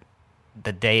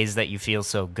the days that you feel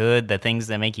so good, the things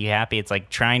that make you happy. It's like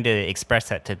trying to express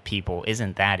that to people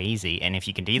isn't that easy. And if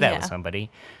you can do that with somebody,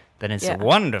 then it's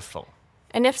wonderful.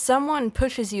 And if someone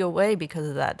pushes you away because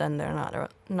of that, then they're not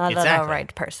the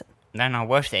right person. They're not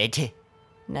worth it.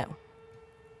 No.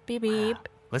 Beep, beep.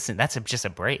 Listen, that's just a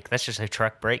break. That's just a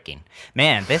truck braking.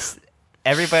 Man,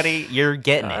 everybody, you're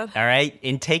getting it, all right?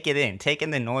 And take it in. Take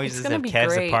in the noises of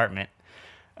Kev's apartment.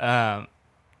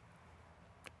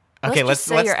 Okay, let's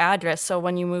say your address so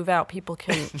when you move out, people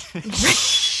can.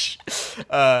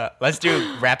 Let's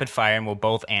do rapid fire, and we'll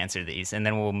both answer these, and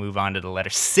then we'll move on to the letter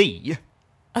C.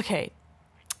 Okay.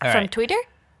 All From right. Twitter?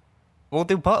 We'll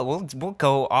do both. We'll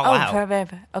go all out. Okay.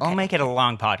 I'll make it a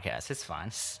long podcast. It's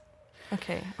fine.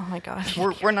 Okay. Oh my gosh.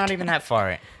 We're not even that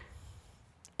far in.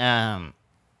 All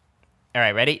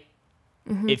right, ready?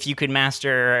 Mm-hmm. If you could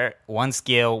master one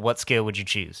skill, what skill would you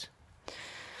choose?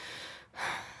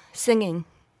 Singing.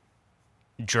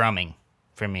 Drumming,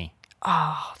 for me.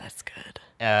 Oh, that's good.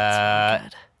 That's really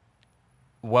good.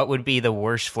 What would be the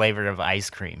worst flavor of ice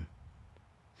cream?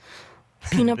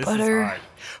 Peanut butter. Is hard.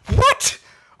 What?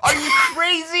 Are you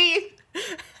crazy?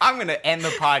 I'm going to end the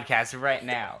podcast right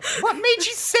now. What made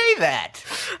you say that?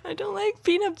 I don't like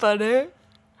peanut butter.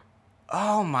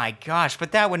 Oh my gosh,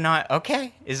 but that would not...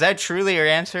 Okay, is that truly your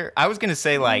answer? I was going to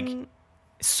say like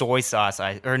soy sauce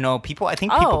or no, I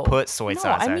think people put soy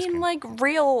sauce I ice mean cream. like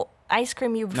real ice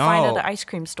cream you find at the ice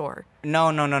cream store.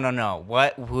 No.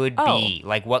 What would be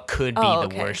like? What could be the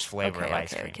worst flavor of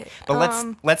ice cream? Okay.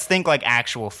 But let's think like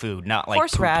actual food, not like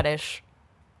horseradish.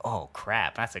 Oh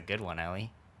crap, that's a good one,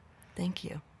 Ellie. Thank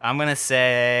you. I'm gonna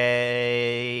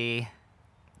say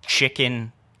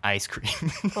chicken ice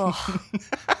cream. What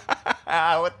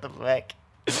the heck?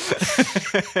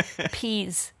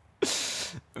 Peas.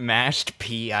 Mashed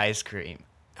pea ice cream.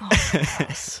 Oh,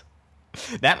 gross.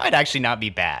 That might actually not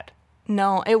be bad.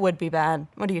 No, it would be bad.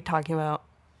 What are you talking about?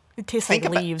 It tastes like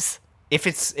leaves. If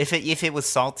it was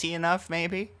salty enough,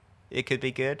 maybe it could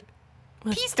be good.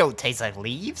 Peas don't taste like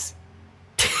leaves.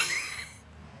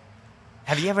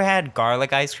 Have you ever had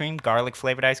garlic ice cream? Garlic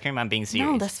flavored ice cream? I'm being serious.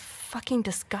 No, that's fucking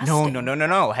disgusting.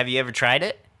 No. Have you ever tried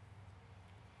it?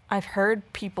 I've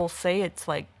heard people say it's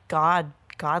like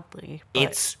godly. But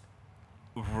It's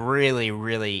really,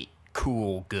 really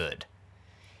cool good.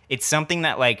 It's something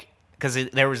that like, because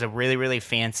there was a really, really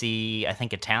fancy, I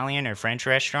think Italian or French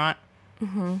restaurant.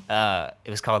 Mm-hmm. It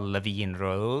was called La Vie en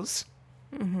Rose.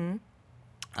 Mm-hmm.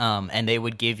 And they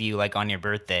would give you like on your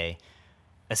birthday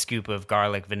a scoop of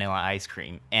garlic vanilla ice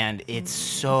cream, and it's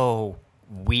so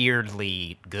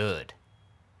weirdly good.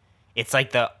 It's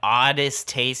like the oddest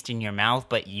taste in your mouth,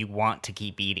 but you want to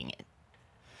keep eating it.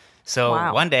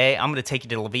 So One day, I'm going to take you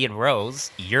to La Vie en Rose.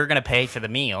 You're going to pay for the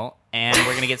meal, and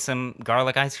we're going to get some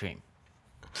garlic ice cream.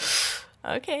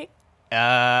 Okay. All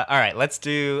right,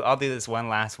 I'll do this one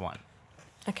last one.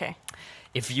 Okay.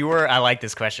 I like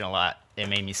this question a lot. It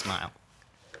made me smile.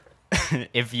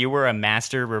 If you were a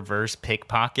master reverse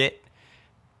pickpocket.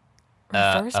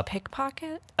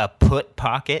 Pickpocket? A put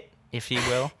pocket, if you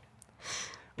will.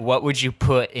 What would you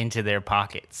put into their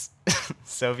pockets?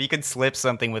 So if you could slip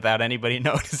something without anybody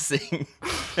noticing,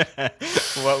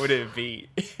 what would it be?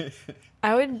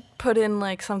 I would put in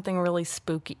like something really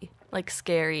spooky, like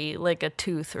scary, like a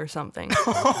tooth or something.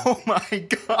 Oh my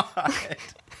god.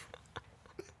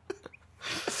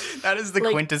 That is the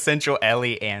quintessential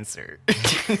Ellie answer.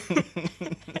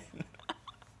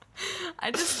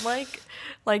 I just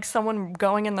like someone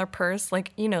going in their purse,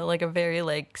 like, you know, like a very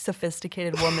like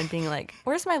sophisticated woman being like,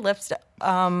 "Where's my lipstick?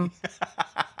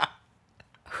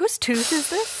 Whose tooth is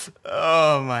this?"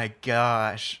 Oh my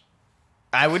gosh.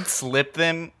 I would slip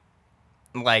them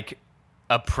like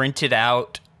a printed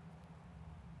out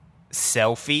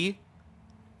selfie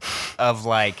of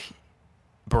like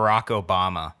Barack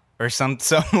Obama. Or some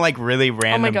like really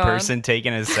random person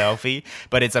taking a selfie,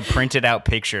 but it's a printed out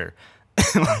picture,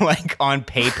 like on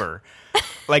paper,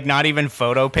 like not even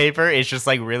photo paper. It's just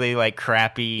like really like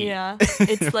crappy. Yeah,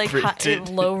 it's like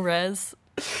low res.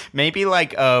 Maybe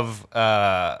like of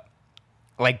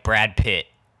like Brad Pitt,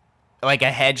 like a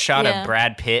headshot of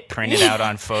Brad Pitt printed out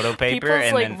on photo paper. People's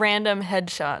and like then, random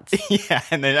headshots. Yeah,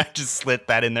 and then I just slip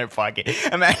that in their pocket.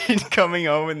 Imagine coming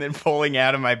home and then pulling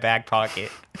out of my back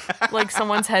pocket. Like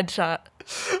someone's headshot.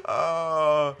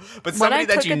 Oh, but somebody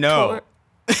that you know.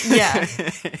 Yeah.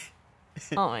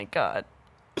 Oh my god.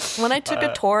 When I took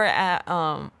a tour at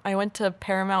I went to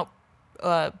Paramount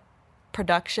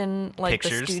production, like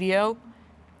Pictures. the studio,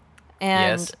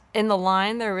 and in the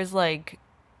line there was like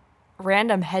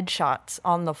random headshots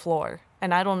on the floor,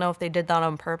 and I don't know if they did that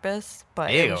on purpose,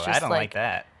 but it was just I don't like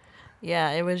that.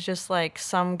 Yeah, it was just like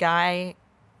some guy's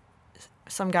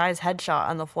headshot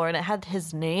on the floor, and it had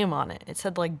his name on it. It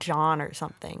said like John or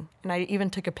something, and I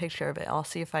even took a picture of it. I'll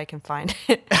see if I can find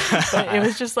it. But it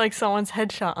was just like someone's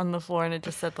headshot on the floor, and it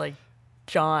just said like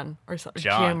John or something,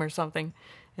 Jim or something.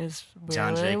 It's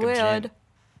John really Jacob weird. Jim.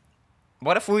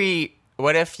 What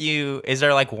if is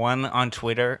there like one on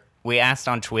Twitter? We asked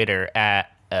on Twitter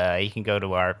at you can go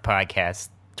to our podcast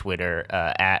Twitter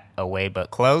at Away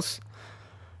But Close.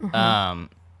 Mm-hmm.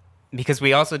 Because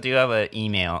we also do have an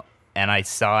email and I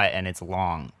saw it, and it's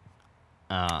long.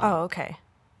 Oh, okay.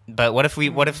 But what if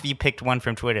you picked one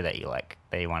from Twitter that you like,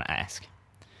 that you want to ask?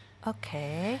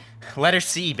 Okay. Letter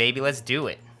C, baby. Let's do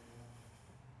it.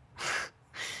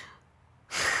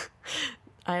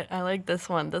 I like this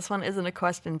one. This one isn't a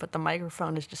question, but the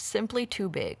microphone is just simply too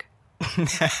big.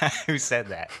 Who said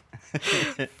that?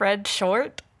 Fred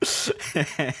Short.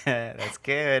 That's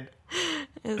good.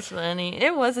 It's funny.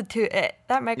 It was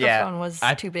that microphone was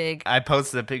too big. I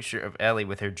posted a picture of Ellie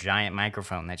with her giant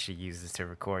microphone that she uses to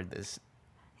record this.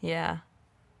 Yeah.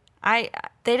 They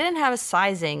didn't have a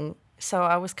sizing, so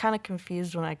I was kind of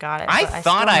confused when I got it. I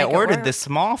thought I ordered the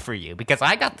small for you because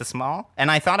I got the small, and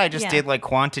I thought I just did like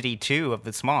quantity 2 of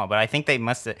the small, but I think they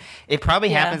must have. It probably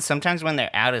happens sometimes when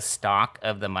they're out of stock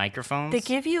of the microphones. They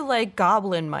give you like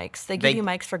goblin mics. They give you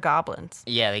mics for goblins.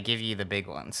 Yeah, they give you the big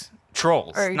ones.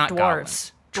 Trolls, or not dwarves.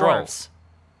 Goblins. Trolls.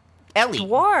 Ellie.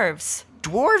 Dwarves.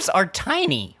 Dwarves are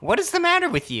tiny. What is the matter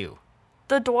with you?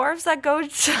 The dwarves that go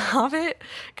to Hobbit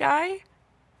guy?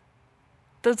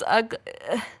 Those ugly...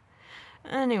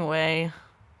 Anyway.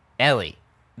 Ellie,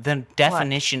 the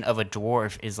definition of a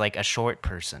dwarf is like a short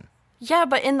person. Yeah,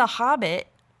 but in The Hobbit,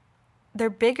 they're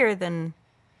bigger than...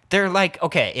 They're like,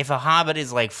 okay, if a hobbit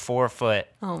is like 4 foot...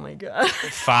 Oh my god.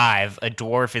 5, a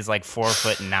dwarf is like 4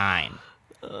 foot 9.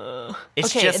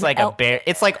 It's okay, just like a bear.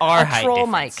 It's like our height troll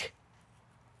difference. mic.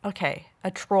 Okay, a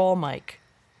troll mic.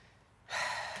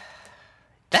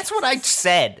 That's what I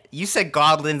said. You said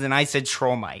goblins and I said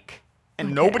troll mic.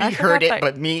 And nobody heard it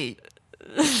but me.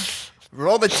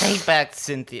 Roll the tape back,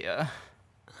 Cynthia.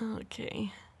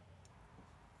 Okay.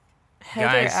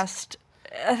 Guys.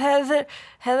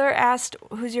 Heather asked,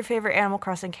 "Who's your favorite Animal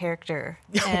Crossing character?"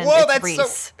 And whoa, it's that's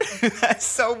Reese. that's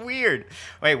so weird.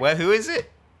 Wait, what? Who is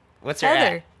it? What's her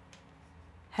Heather.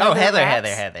 at? Heather Raps. At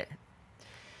Heather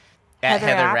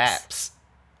Heather Raps. Raps.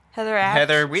 Heather Raps.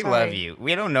 Heather, we Sorry. love you.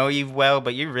 We don't know you well,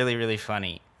 but you're really, really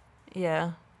funny.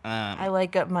 Yeah. I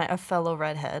like a fellow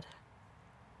redhead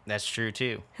That's true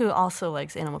too. who also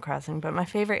likes Animal Crossing, but my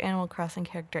favorite Animal Crossing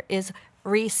character is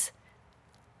Reese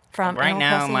from Right Animal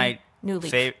now, Crossing New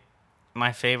Leaf.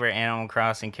 my favorite Animal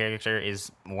Crossing character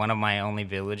is one of my only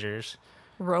villagers.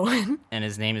 Rowan. And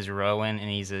his name is Rowan, and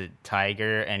he's a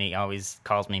tiger, and he always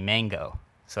calls me Mango.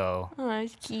 So Oh,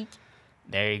 that's cute.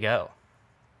 there you go.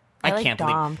 I like can't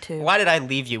Dom, believe. too. Why did I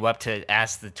leave you up to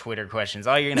ask the Twitter questions?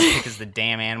 All you're gonna pick is the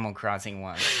damn Animal Crossing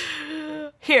one.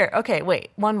 Here, okay,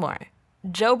 wait, one more.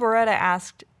 Joe Beretta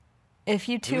asked if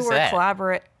you two Who's were that?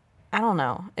 collaborate. I don't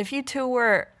know. If you two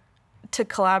were to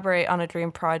collaborate on a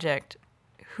dream project,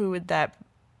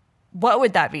 what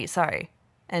would that be? Sorry.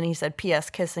 And he said, P.S.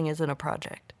 Kissing isn't a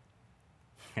project.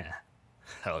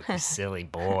 Oh, you silly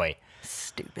boy.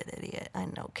 Stupid idiot. I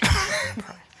know. Kissing isn't a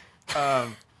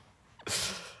project.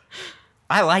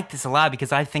 I like this a lot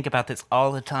because I think about this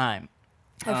all the time.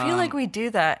 I feel like we do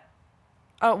that.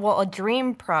 A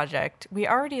dream project. We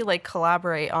already like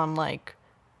collaborate on like.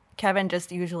 Kevin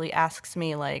just usually asks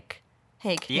me like,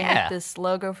 "Hey, can you make this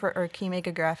logo or can you make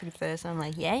a graphic for this?" And I'm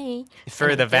like, "Yay!"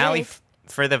 For the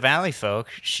Valley folk,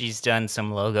 she's done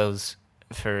some logos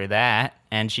for that,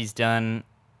 and she's done.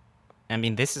 I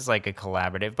mean, this is like a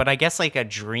collaborative, but I guess like a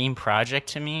dream project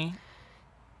to me.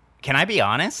 Can I be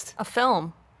honest? A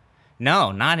film.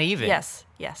 No, not even. Yes.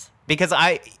 Because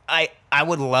I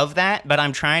would love that, but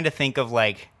I'm trying to think of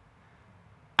like,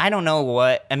 I don't know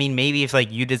what. I mean, maybe if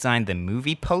like you designed the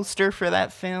movie poster for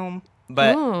that film,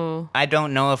 but I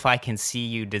don't know if I can see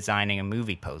you designing a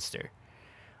movie poster.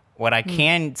 What I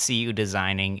can see you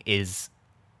designing is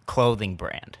clothing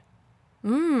brand.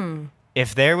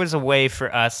 If there was a way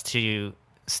for us to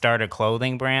start a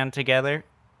clothing brand together,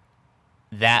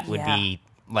 that would be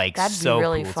like That'd so be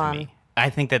really cool fun. to me. I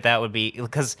think that would be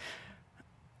because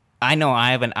I know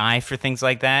I have an eye for things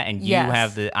like that, and you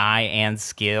have the eye and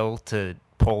skill to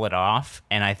pull it off.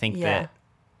 And I think that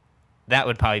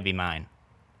would probably be mine,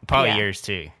 probably yours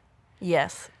too.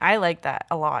 Yes, I like that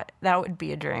a lot. That would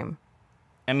be a dream.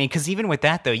 I mean, because even with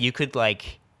that though, we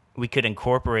could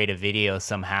incorporate a video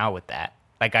somehow with that.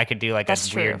 Like I could do like That's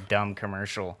a true. weird dumb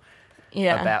commercial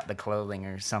about the clothing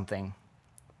or something.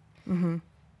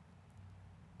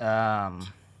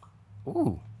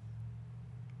 Ooh.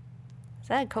 Is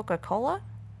that Coca-Cola?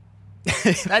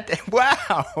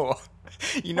 Wow.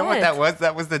 You know what that was?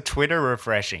 That was the Twitter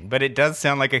refreshing, but it does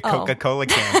sound like a Coca-Cola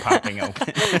can popping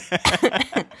open.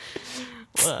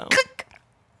 Wow.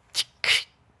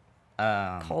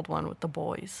 Cold one with the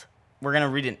boys. We're going to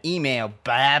read an email,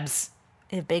 Babs.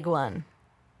 A big one.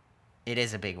 It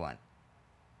is a big one.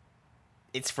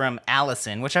 It's from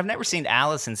Allison, which I've never seen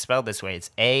Allison spelled this way. It's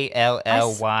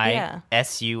Alllysun.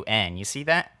 You see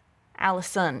that?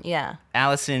 Allison, yeah.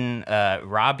 Allison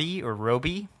Robbie or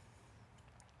Roby.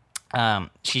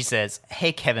 She says,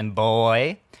 "Hey, Kevin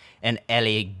boy and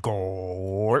Ellie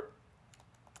Gore.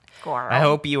 I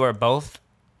hope you both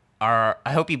are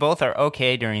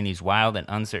okay during these wild and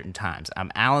uncertain times.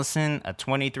 I'm Allison, a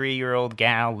 23-year-old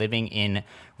gal living in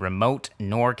remote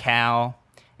NorCal,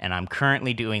 and I'm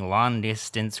currently doing long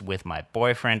distance with my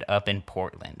boyfriend up in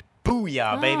Portland.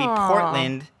 Booyah, baby,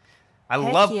 Portland. I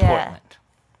love Portland.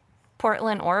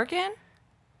 Portland, Oregon?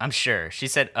 I'm sure. She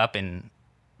said up in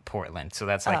Portland, so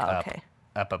that's like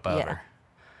up above her.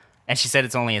 And she said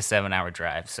it's only a 7-hour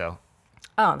drive, so...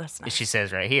 Oh, that's nice. She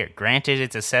says right here, granted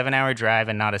it's a 7-hour drive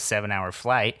and not a 7-hour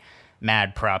flight.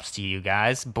 Mad props to you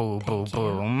guys.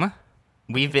 Boom.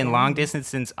 We've been long distance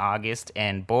since August,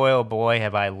 and boy, oh boy,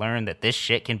 have I learned that this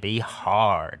shit can be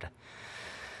hard.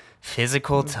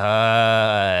 Physical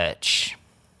touch.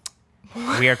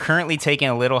 We are currently taking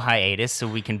a little hiatus so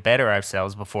we can better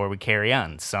ourselves before we carry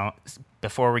on. Some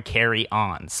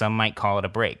might call it a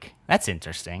break. That's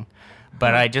interesting.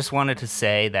 But I just wanted to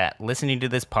say that listening to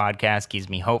this podcast gives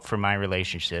me hope for my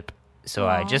relationship. So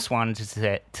I just wanted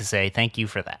to say thank you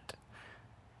for that.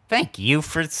 Thank you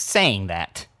for saying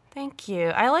that. Thank you.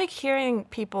 I like hearing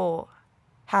people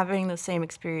having the same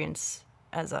experience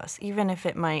as us, even if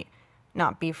it might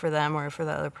not be for them or for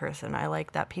the other person. I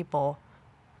like that people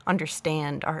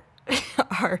understand our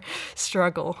our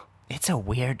struggle. It's a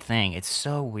weird thing. It's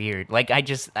so weird. Like, I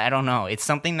don't know. It's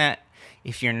something that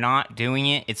if you're not doing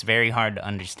it, it's very hard to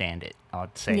understand it. I'll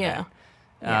say that.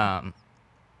 Yeah.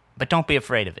 But don't be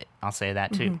afraid of it. I'll say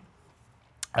that too.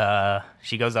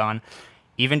 She goes on,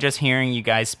 even just hearing you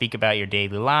guys speak about your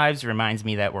daily lives reminds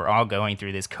me that we're all going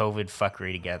through this COVID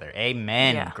fuckery together.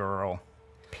 Amen, girl.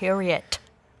 Period.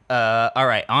 All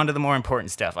right, on to the more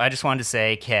important stuff. I just wanted to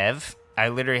say, Kev, I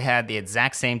literally had the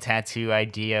exact same tattoo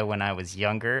idea when I was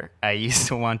younger. I used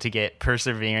to want to get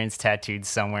Perseverance tattooed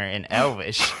somewhere in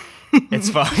Elvish. It's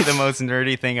probably the most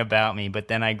nerdy thing about me, but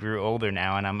then I grew older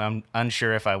now, and I'm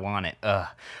unsure if I want it.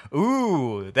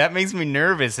 Ooh, that makes me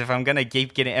nervous if I'm going to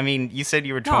keep getting... I mean, you said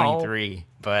you were 23,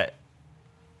 but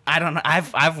I don't know.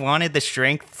 I've wanted the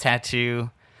strength tattoo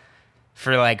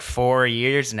for like 4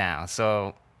 years now,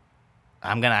 so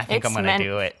I think I'm going to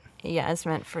do it. Yeah, it's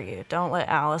meant for you. Don't let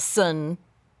Allison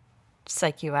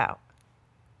psych you out.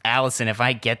 Allison, if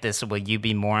I get this, will you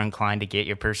be more inclined to get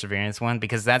your Perseverance one?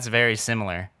 Because that's very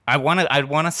similar. I want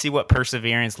to see what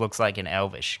Perseverance looks like in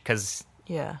Elvish, because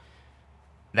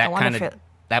that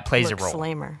plays a role.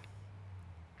 Lamer.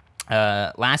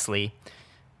 Lastly,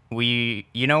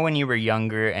 when you were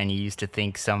younger and you used to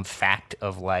think some fact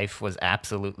of life was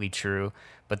absolutely true,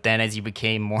 but then as you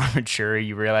became more mature,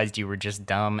 you realized you were just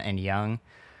dumb and young.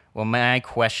 Well, my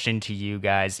question to you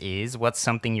guys is, what's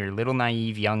something your little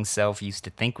naive young self used to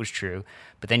think was true,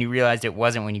 but then you realized it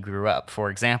wasn't when you grew up? For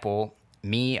example,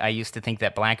 me, I used to think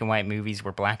that black and white movies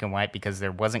were black and white because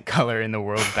there wasn't color in the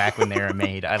world back when they were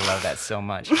made. I love that so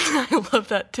much. I love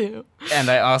that too. And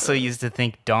I also used to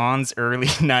think Dawn's early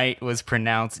night was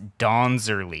pronounced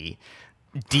Dawnserly.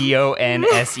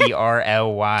 Donserly.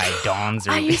 Dawnserly.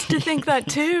 I used to think that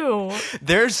too.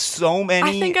 There's so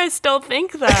many. I think I still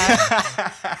think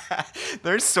that.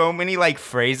 There's so many like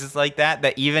phrases like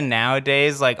that even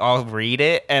nowadays, like I'll read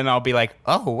it and I'll be like,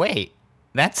 oh wait,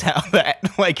 that's how that,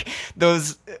 like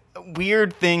those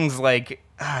weird things, like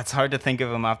it's hard to think of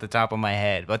them off the top of my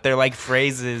head, but they're like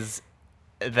phrases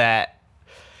that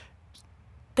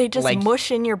they just like,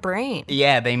 mush in your brain.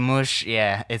 Yeah, they mush.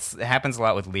 Yeah, it happens a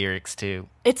lot with lyrics too.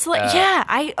 It's like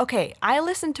I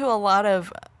listen to a lot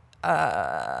of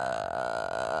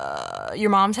Your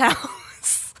Mom's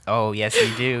House. Oh yes,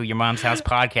 you do. Your Mom's House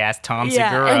podcast. Tom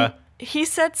Segura. And he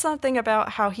said something about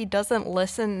how he doesn't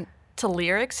listen to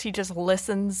lyrics. He just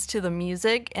listens to the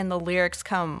music, and the lyrics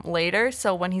come later.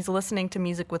 So when he's listening to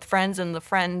music with friends, and the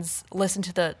friends listen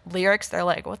to the lyrics, they're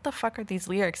like, "What the fuck are these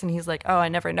lyrics?" And he's like, "Oh, I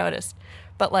never noticed."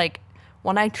 But like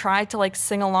when I try to like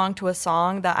sing along to a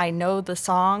song that I know the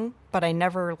song, but I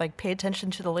never like pay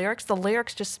attention to the lyrics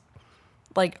just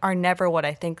like are never what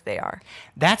I think they are.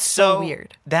 That's so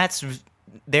weird.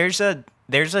 There's a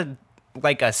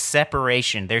like a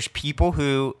separation. There's people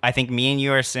who, I think me and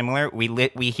you are similar.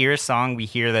 We hear a song, we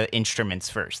hear the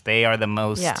instruments first. They are the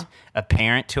most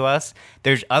apparent to us.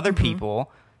 There's other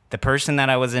people, the person that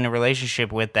I was in a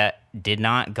relationship with that did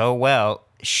not go well,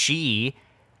 she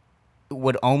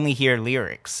would only hear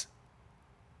lyrics.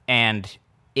 And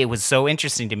it was so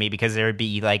interesting to me because there would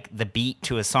be like the beat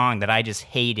to a song that I just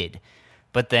hated.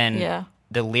 But then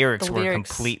the lyrics were a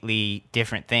completely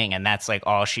different thing, and that's like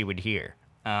all she would hear.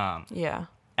 And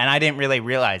I didn't really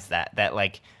realize that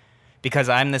like, because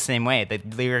I'm the same way, the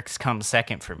lyrics come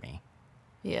second for me.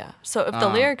 Yeah. So if the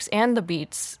lyrics and the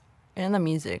beats and the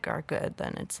music are good,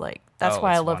 then it's like, that's Oh, why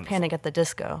I it's love wonderful. Panic at the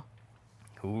Disco.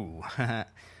 Ooh.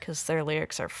 Because their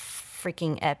lyrics are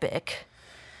freaking epic.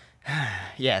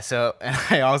 Yeah, so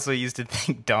I also used to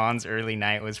think Dawnserly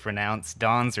Night was pronounced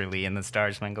Dawnserly in the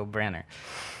Star Spangled Banner.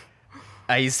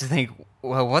 I used to think,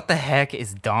 well, what the heck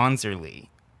is Dawnserly?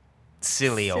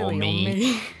 Silly old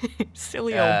me.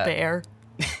 Silly old bear.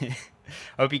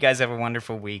 Hope you guys have a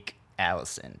wonderful week,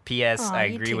 Allison. P.S. Aw, I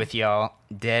you agree too. with y'all.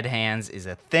 Dead hands is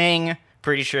a thing.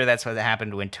 Pretty sure that's what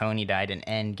happened when Tony died in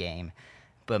Endgame.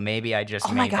 But maybe I just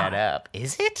Oh my made that God. up.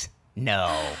 Is it?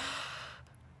 No.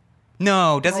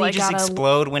 No, doesn't Well, he I just gotta-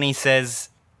 explode when he says,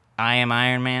 I am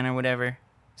Iron Man or whatever?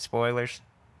 Spoilers.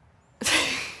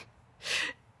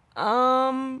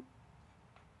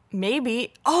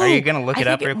 Maybe. Oh, Are you gonna look I it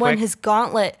up think real when quick? his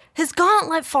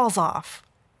gauntlet falls off.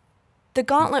 The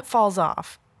gauntlet falls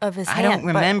off of his I hand. don't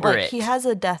remember but, like, it. He has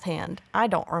a death hand. I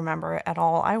don't remember it at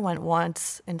all. I went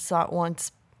once and saw it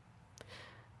once,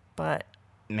 but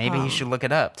Maybe you should look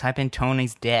it up. Type in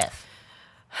Tony's death.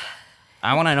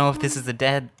 I want to know if this is the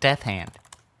death hand.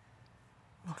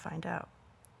 we'll find out.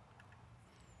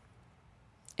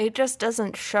 It just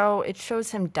doesn't show. It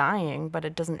shows him dying, but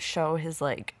it doesn't show his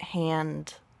like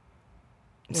hand.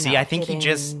 See, I think he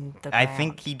just hitting the I ground.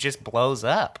 think he just blows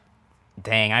up.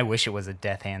 Dang, I wish it was a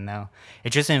death hand though.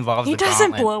 It just involves He the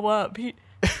doesn't gauntlet. blow up.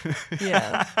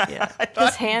 Yeah. thought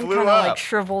His he hand blew kind of up. like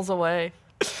shrivels away.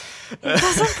 He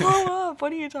doesn't blow up.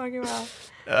 What are you talking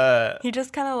about? He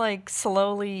just kind of like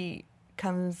slowly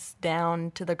comes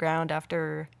down to the ground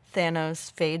after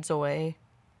Thanos fades away.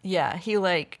 Yeah, he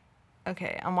like,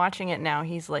 okay, I'm watching it now.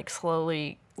 He's like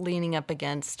slowly leaning up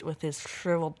against with his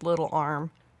shriveled little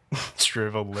arm.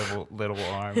 Shriveled little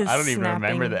arm. His I don't even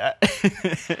remember snapping-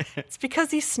 that. It's because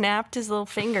he snapped his little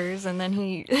fingers and then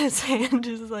his hand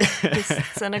is like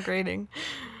disintegrating.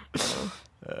 So.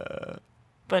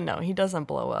 But no, he doesn't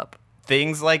blow up.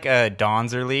 Things like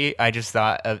Dawnserly, I just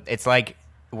thought it's like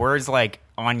words like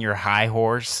on your high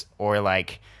horse or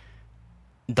like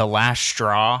the last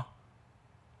straw.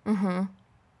 Mm-hmm.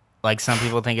 Like some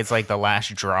people think it's like the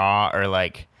last draw or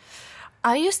like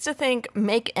I used to think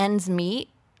make ends meet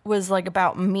was like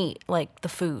about meat, like the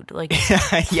food, like yeah,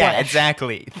 flesh.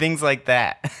 exactly. Things like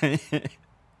that.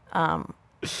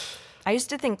 I used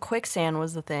to think quicksand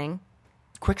was the thing.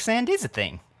 Quicksand is a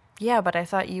thing. Yeah, but I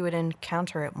thought you would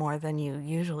encounter it more than you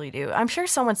usually do. I'm sure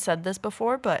someone said this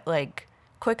before, but like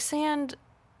quicksand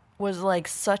was like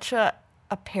such a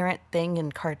apparent thing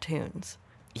in cartoons.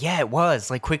 Yeah, it was.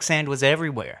 Like quicksand was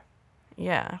everywhere.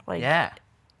 Yeah, like Yeah.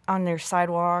 on their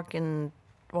sidewalk and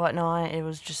whatnot. It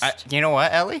was just You know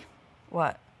what, Ellie?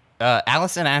 what?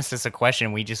 Allison asked us a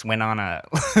question. We just went on a.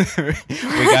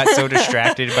 We got so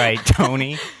distracted by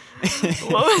Tony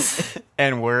What was?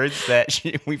 and words that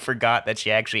we forgot that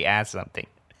she actually asked something.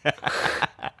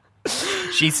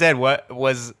 She said, "What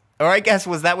was?" Or I guess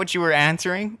was that what you were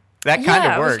answering? That kind Yeah,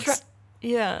 of I was works.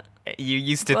 Yeah, You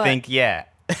used to What? think, yeah.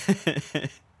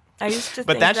 I used to.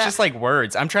 But think that's that, just like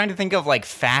words. I'm trying to think of like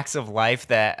facts of life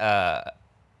that.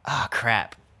 Oh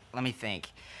crap! Let me think.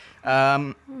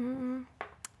 I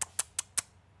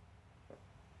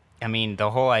mean, the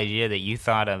whole idea that you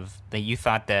thought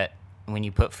that when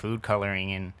you put food coloring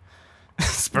in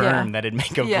sperm Yeah. that'd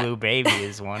make a Yeah. blue baby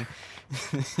is one.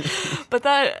 But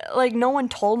that like no one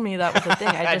told me that was a thing.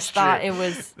 I That's just thought true. it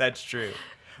was. That's true.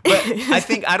 But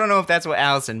I don't know if that's what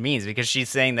Allison means because she's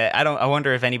saying that I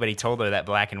wonder if anybody told her that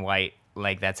black and white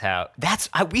like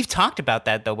we've talked about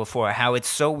that though before, how it's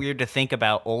so weird to think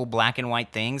about old black and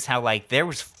white things, how like there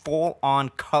was full on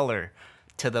color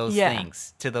to those Yeah.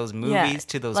 things, to those movies,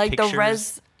 to those like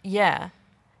pictures.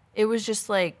 It was just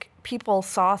like people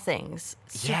saw things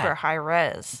super Yeah. high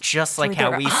res, just like through how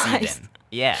their we see eyes. them.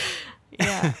 Yeah.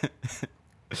 Yeah,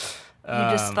 you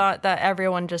just thought that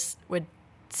everyone just would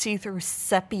see through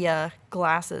sepia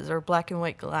glasses or black and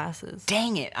white glasses.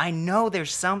 Dang it, I know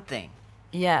there's something.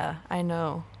 Yeah, I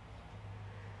know.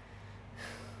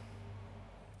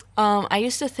 I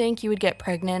used to think you would get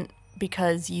pregnant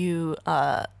because you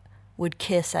would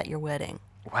kiss at your wedding.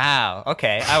 Wow.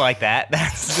 Okay, I like that.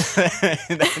 That's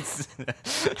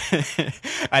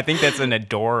I think that's an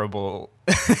adorable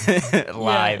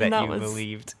lie and that that you was-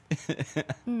 believed.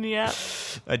 Yeah.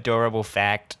 Adorable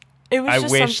fact. It was I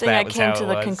just wish something that I was came how to it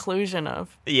the was. conclusion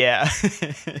of. Yeah.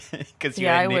 Because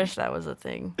Yeah, I wish that was a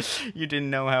thing. you didn't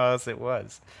know how else it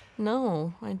was.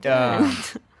 No, I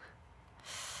didn't.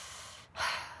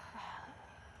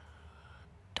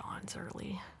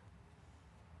 Dawnserly.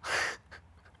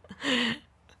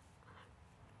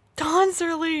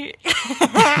 Dawnserly.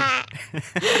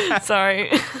 Sorry.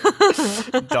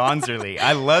 Dawnserly.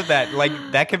 I love that. Like,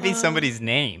 that could be somebody's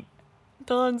name.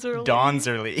 Dawnserly.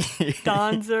 Dawnserly.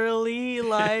 Dawnserly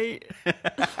Light.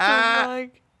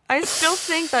 Like, I still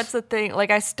think that's a thing.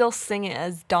 Like, I still sing it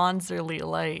as Dawnserly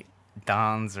Light.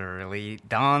 Dawnserly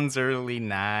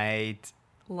night.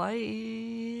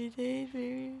 Light.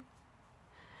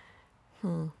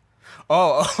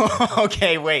 Oh,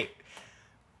 okay, wait.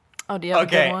 Oh, do you have a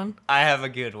good one? I have a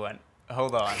good one.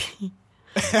 Hold on.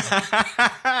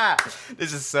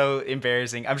 This is so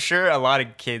embarrassing. I'm sure a lot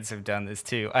of kids have done this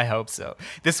too. I hope so.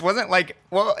 This wasn't like,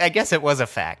 well, I guess it was a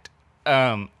fact.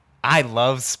 I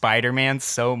love Spider-Man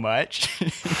so much.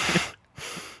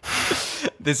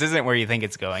 This isn't where you think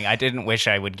it's going. I didn't wish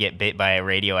I would get bit by a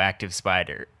radioactive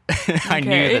spider. I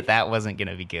knew that wasn't going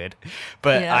to be good.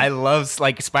 But yeah. I love,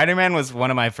 like, Spider-Man was one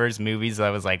of my first movies that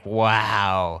I was like,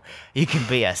 wow, you can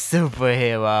be a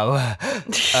superhero.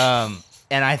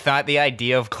 And I thought the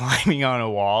idea of climbing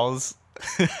on walls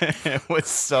was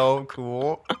so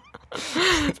cool.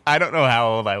 I don't know how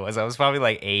old I was. I was probably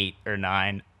like 8 or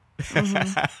 9.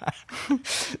 Mm-hmm.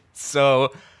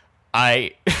 So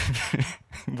I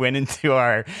went into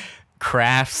our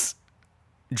crafts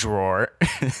drawer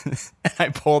and I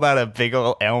pulled out a big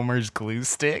old Elmer's glue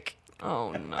stick.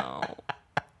 Oh no.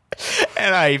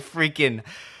 And I freaking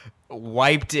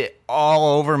wiped it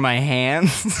all over my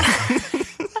hands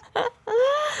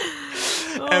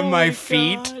and my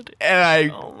feet. God. And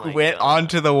I went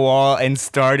onto the wall and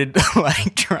started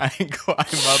like trying to climb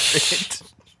up it.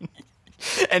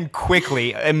 And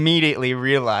immediately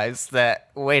realized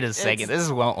that, wait a second, this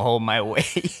won't hold my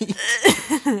weight.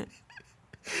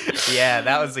 Yeah,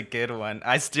 that was a good one.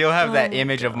 I still have that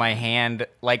image of my hand.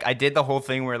 Like, I did the whole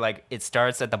thing where, like, it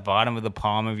starts at the bottom of the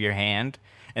palm of your hand,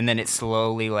 and then it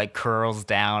slowly, like, curls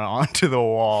down onto the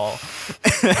wall.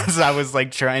 As I was,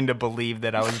 like, trying to believe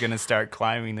that I was going to start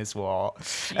climbing this wall.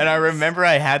 Jeez. And I remember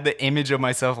I had the image of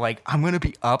myself, like, I'm going to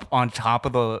be up on top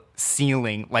of the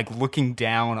ceiling, like, looking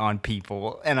down on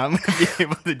people, and I'm going to be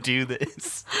able to do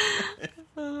this.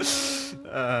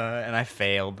 And I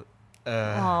failed.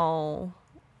 Oh.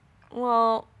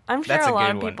 Well, I'm sure a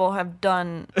lot of people have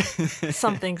done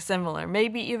something similar.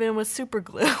 Maybe even with super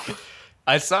glue.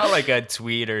 I saw like a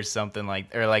tweet or something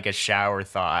or like a shower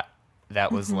thought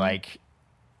that was like,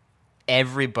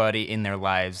 everybody in their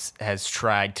lives has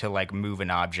tried to like move an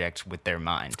object with their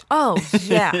mind. Oh,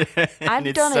 yeah.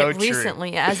 I've done it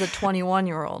recently as a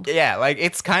 21-year-old. Yeah, like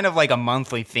it's kind of like a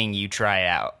monthly thing you try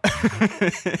out.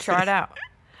 Try it out.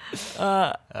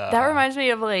 That reminds me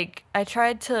of like I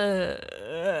tried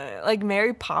to like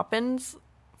Mary Poppins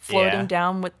floating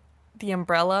down with the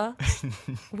umbrella.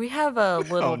 We have a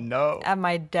little at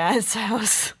my dad's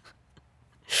house.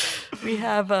 We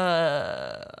have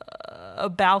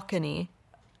a balcony.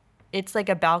 It's like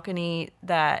a balcony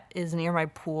that is near my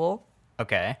pool.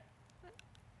 Okay.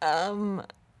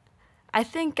 I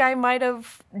think I might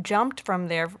have jumped from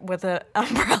there with an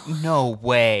umbrella. No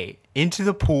way. Into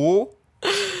the pool?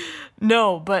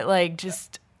 No, but like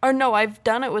just... Or no, I've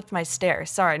done it with my stairs.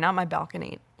 Sorry, not my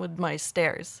balcony. With my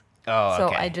stairs. Oh, so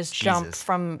okay. I just jumped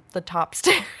from the top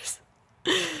stairs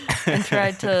and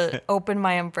tried to open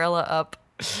my umbrella up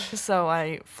so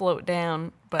I float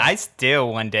down. But I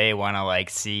still one day want to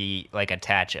like see like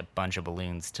attach a bunch of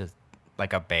balloons to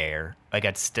like a bear, like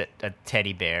a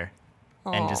teddy bear,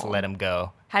 and just let him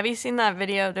go. Have you seen that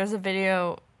video? There's a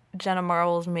video Jenna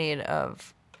Marbles made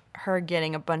of her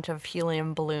getting a bunch of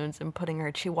helium balloons and putting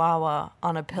her chihuahua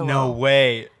on a pillow. No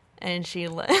way. And she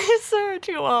lets her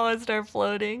chihuahua start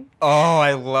floating. Oh,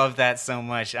 I love that so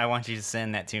much. I want you to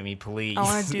send that to me, please. I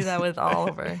want to do that with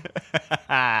Oliver.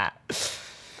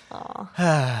 Well,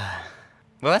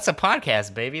 that's a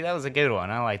podcast, baby. That was a good one.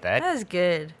 I like that. That was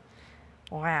good.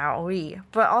 Wow-wee.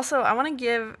 But also, I want to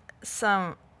give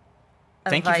some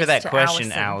Thank you for that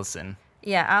question, Allison.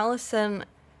 Yeah, Allison,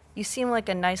 you seem like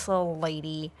a nice little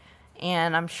lady.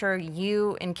 And I'm sure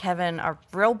you and Kevin are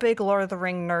real big Lord of the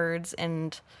Ring nerds,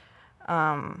 and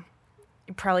you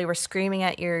probably were screaming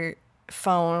at your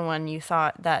phone when you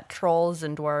thought that trolls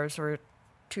and dwarves were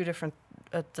two different,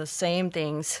 the same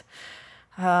things.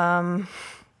 But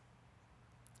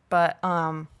what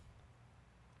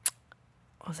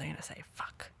was I gonna say?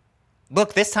 Fuck.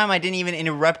 Look, this time I didn't even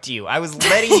interrupt you. I was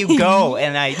letting you go,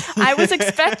 and I was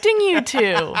expecting you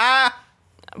to.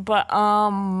 But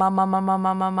I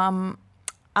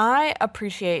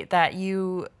appreciate that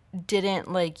you didn't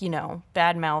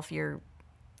badmouth your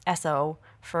SO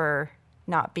for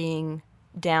not being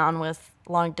down with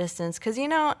long distance, because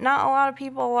not a lot of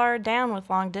people are down with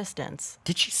long distance.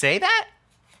 Did you say that?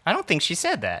 I don't think she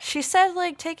said that. She said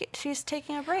like she's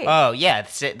taking a break. Oh yeah,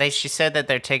 she said that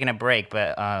they're taking a break,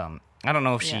 but I don't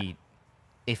know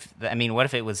if what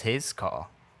if it was his call?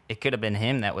 It could have been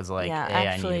him that was like, yeah, hey,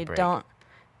 actually, I need a break.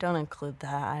 don't include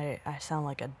that. I sound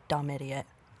like a dumb idiot.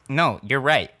 No, you're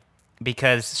right,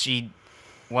 because she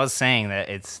was saying that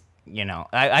it's,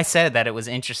 I said that it was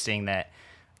interesting that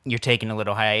you're taking a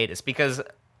little hiatus, because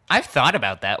I've thought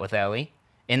about that with Ellie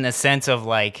in the sense of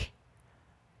like,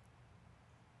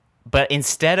 but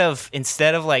instead of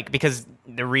like, because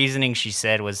the reasoning she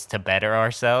said was to better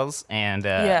ourselves, and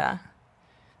the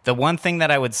one thing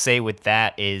that I would say with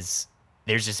that is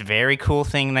there's this very cool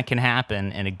thing that can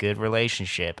happen in a good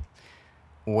relationship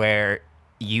where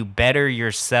you better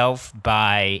yourself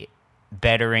by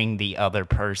bettering the other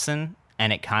person,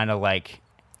 and it kind of like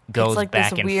goes like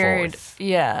back this and weird, forth.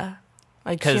 Yeah,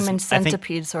 like 'Cause human I think-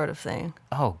 centipede sort of thing.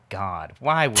 Oh God,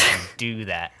 why would you do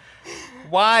that?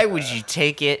 Why would you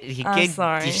take it?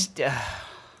 Sorry.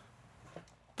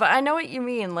 But I know what you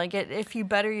mean. Like, if you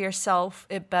better yourself,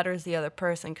 it betters the other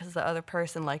person, because the other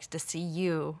person likes to see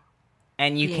you.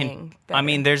 And you being can, better. I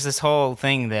mean, there's this whole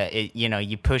thing that,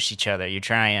 you push each other. You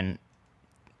try and,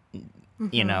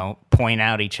 point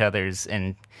out each other's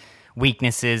and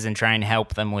weaknesses and try and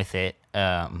help them with it.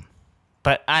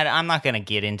 But I'm not going to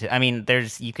get into, I mean,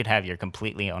 you could have your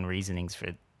completely own reasonings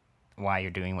for why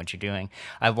you're doing what you're doing.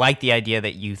 I like the idea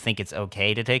that you think it's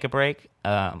okay to take a break,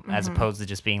 as opposed to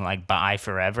just being like, bye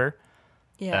forever.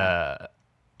 Yeah.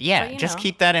 Yeah, just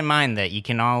keep that in mind, that you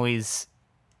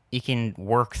can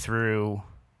work through,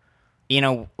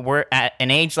 we're at an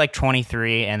age like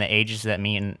 23, and the ages that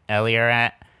me and Ellie are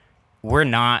at, we're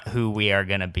not who we are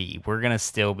going to be. We're going to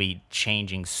still be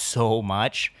changing so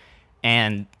much.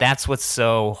 And that's what's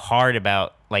so hard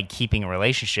about like keeping a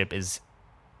relationship, is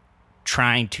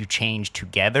trying to change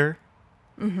together.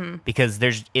 Because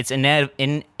it's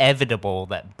inevitable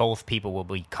that both people will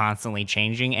be constantly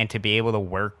changing, and to be able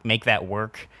to make that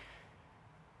work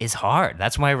is hard.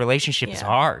 That's why a relationship is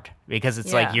hard, because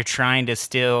it's like you're trying to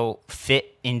still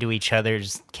fit into each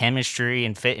other's chemistry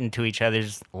and fit into each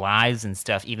other's lives and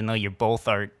stuff, even though you both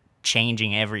are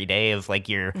changing every day of like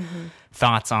your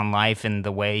thoughts on life and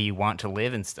the way you want to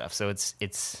live and stuff. So it's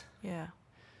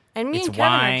and me it's and Kevin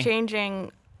why- are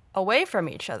changing away from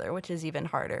each other, which is even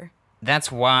harder.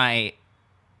 That's why,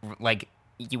 like,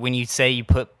 when you say you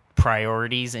put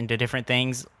priorities into different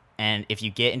things, and if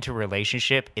you get into a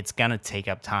relationship, it's going to take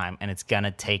up time, and it's going to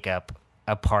take up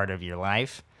a part of your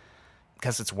life,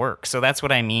 because it's work. So that's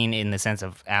what I mean in the sense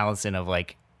of Allison, of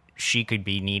like, she could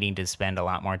be needing to spend a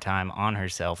lot more time on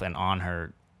herself and on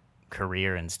her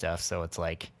career and stuff. So it's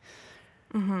like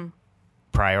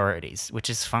priorities,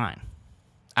 which is fine.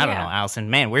 I don't know,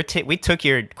 Allison. Man, we took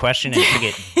your question and took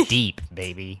it deep,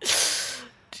 baby.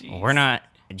 Jeez. We're not.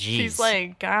 Jeez. She's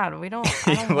like, God, I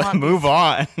don't want move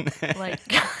on. like,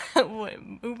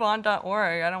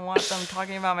 moveon.org. I don't want them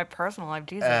talking about my personal life.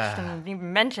 Jesus, she didn't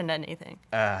even mention anything.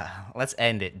 Let's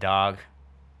end it, dog.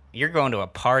 You're going to a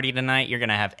party tonight. You're going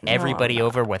to have everybody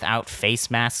over without face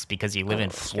masks because you live in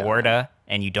Florida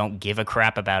and you don't give a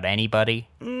crap about anybody.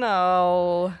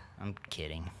 No. I'm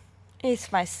kidding.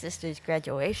 It's my sister's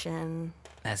graduation.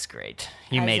 That's great.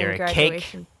 You made her a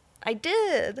cake. I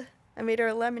did. I made her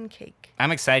a lemon cake.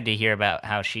 I'm excited to hear about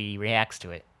how she reacts to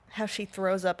it. How she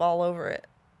throws up all over it.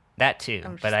 That too.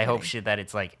 But I hope that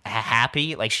it's like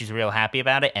happy, like she's real happy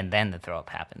about it, and then the throw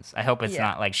up happens. I hope it's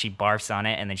not like she barfs on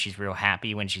it and then she's real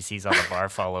happy when she sees all the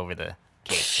barf all over the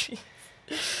cake.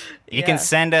 You can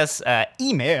send us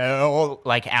email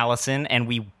like Allison, and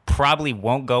we probably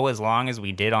won't go as long as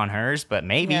we did on hers, but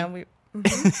maybe. Yeah,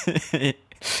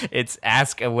 It's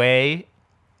Ask Away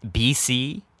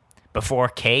BC before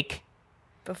cake.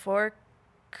 Before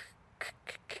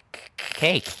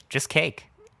cake. Just cake.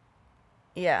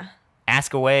 Yeah.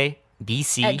 Ask Away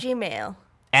BC. At Gmail.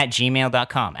 At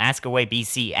gmail.com. Ask Away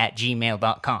BC at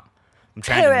gmail.com. I'm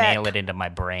trying to nail it into my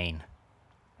brain.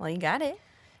 Well, you got it.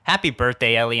 Happy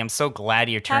birthday, Ellie. I'm so glad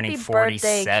you're turning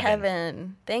 47. Happy birthday,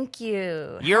 Kevin. Thank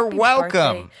you. You're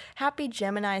welcome. Happy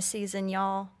Gemini season,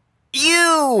 y'all.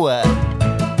 You!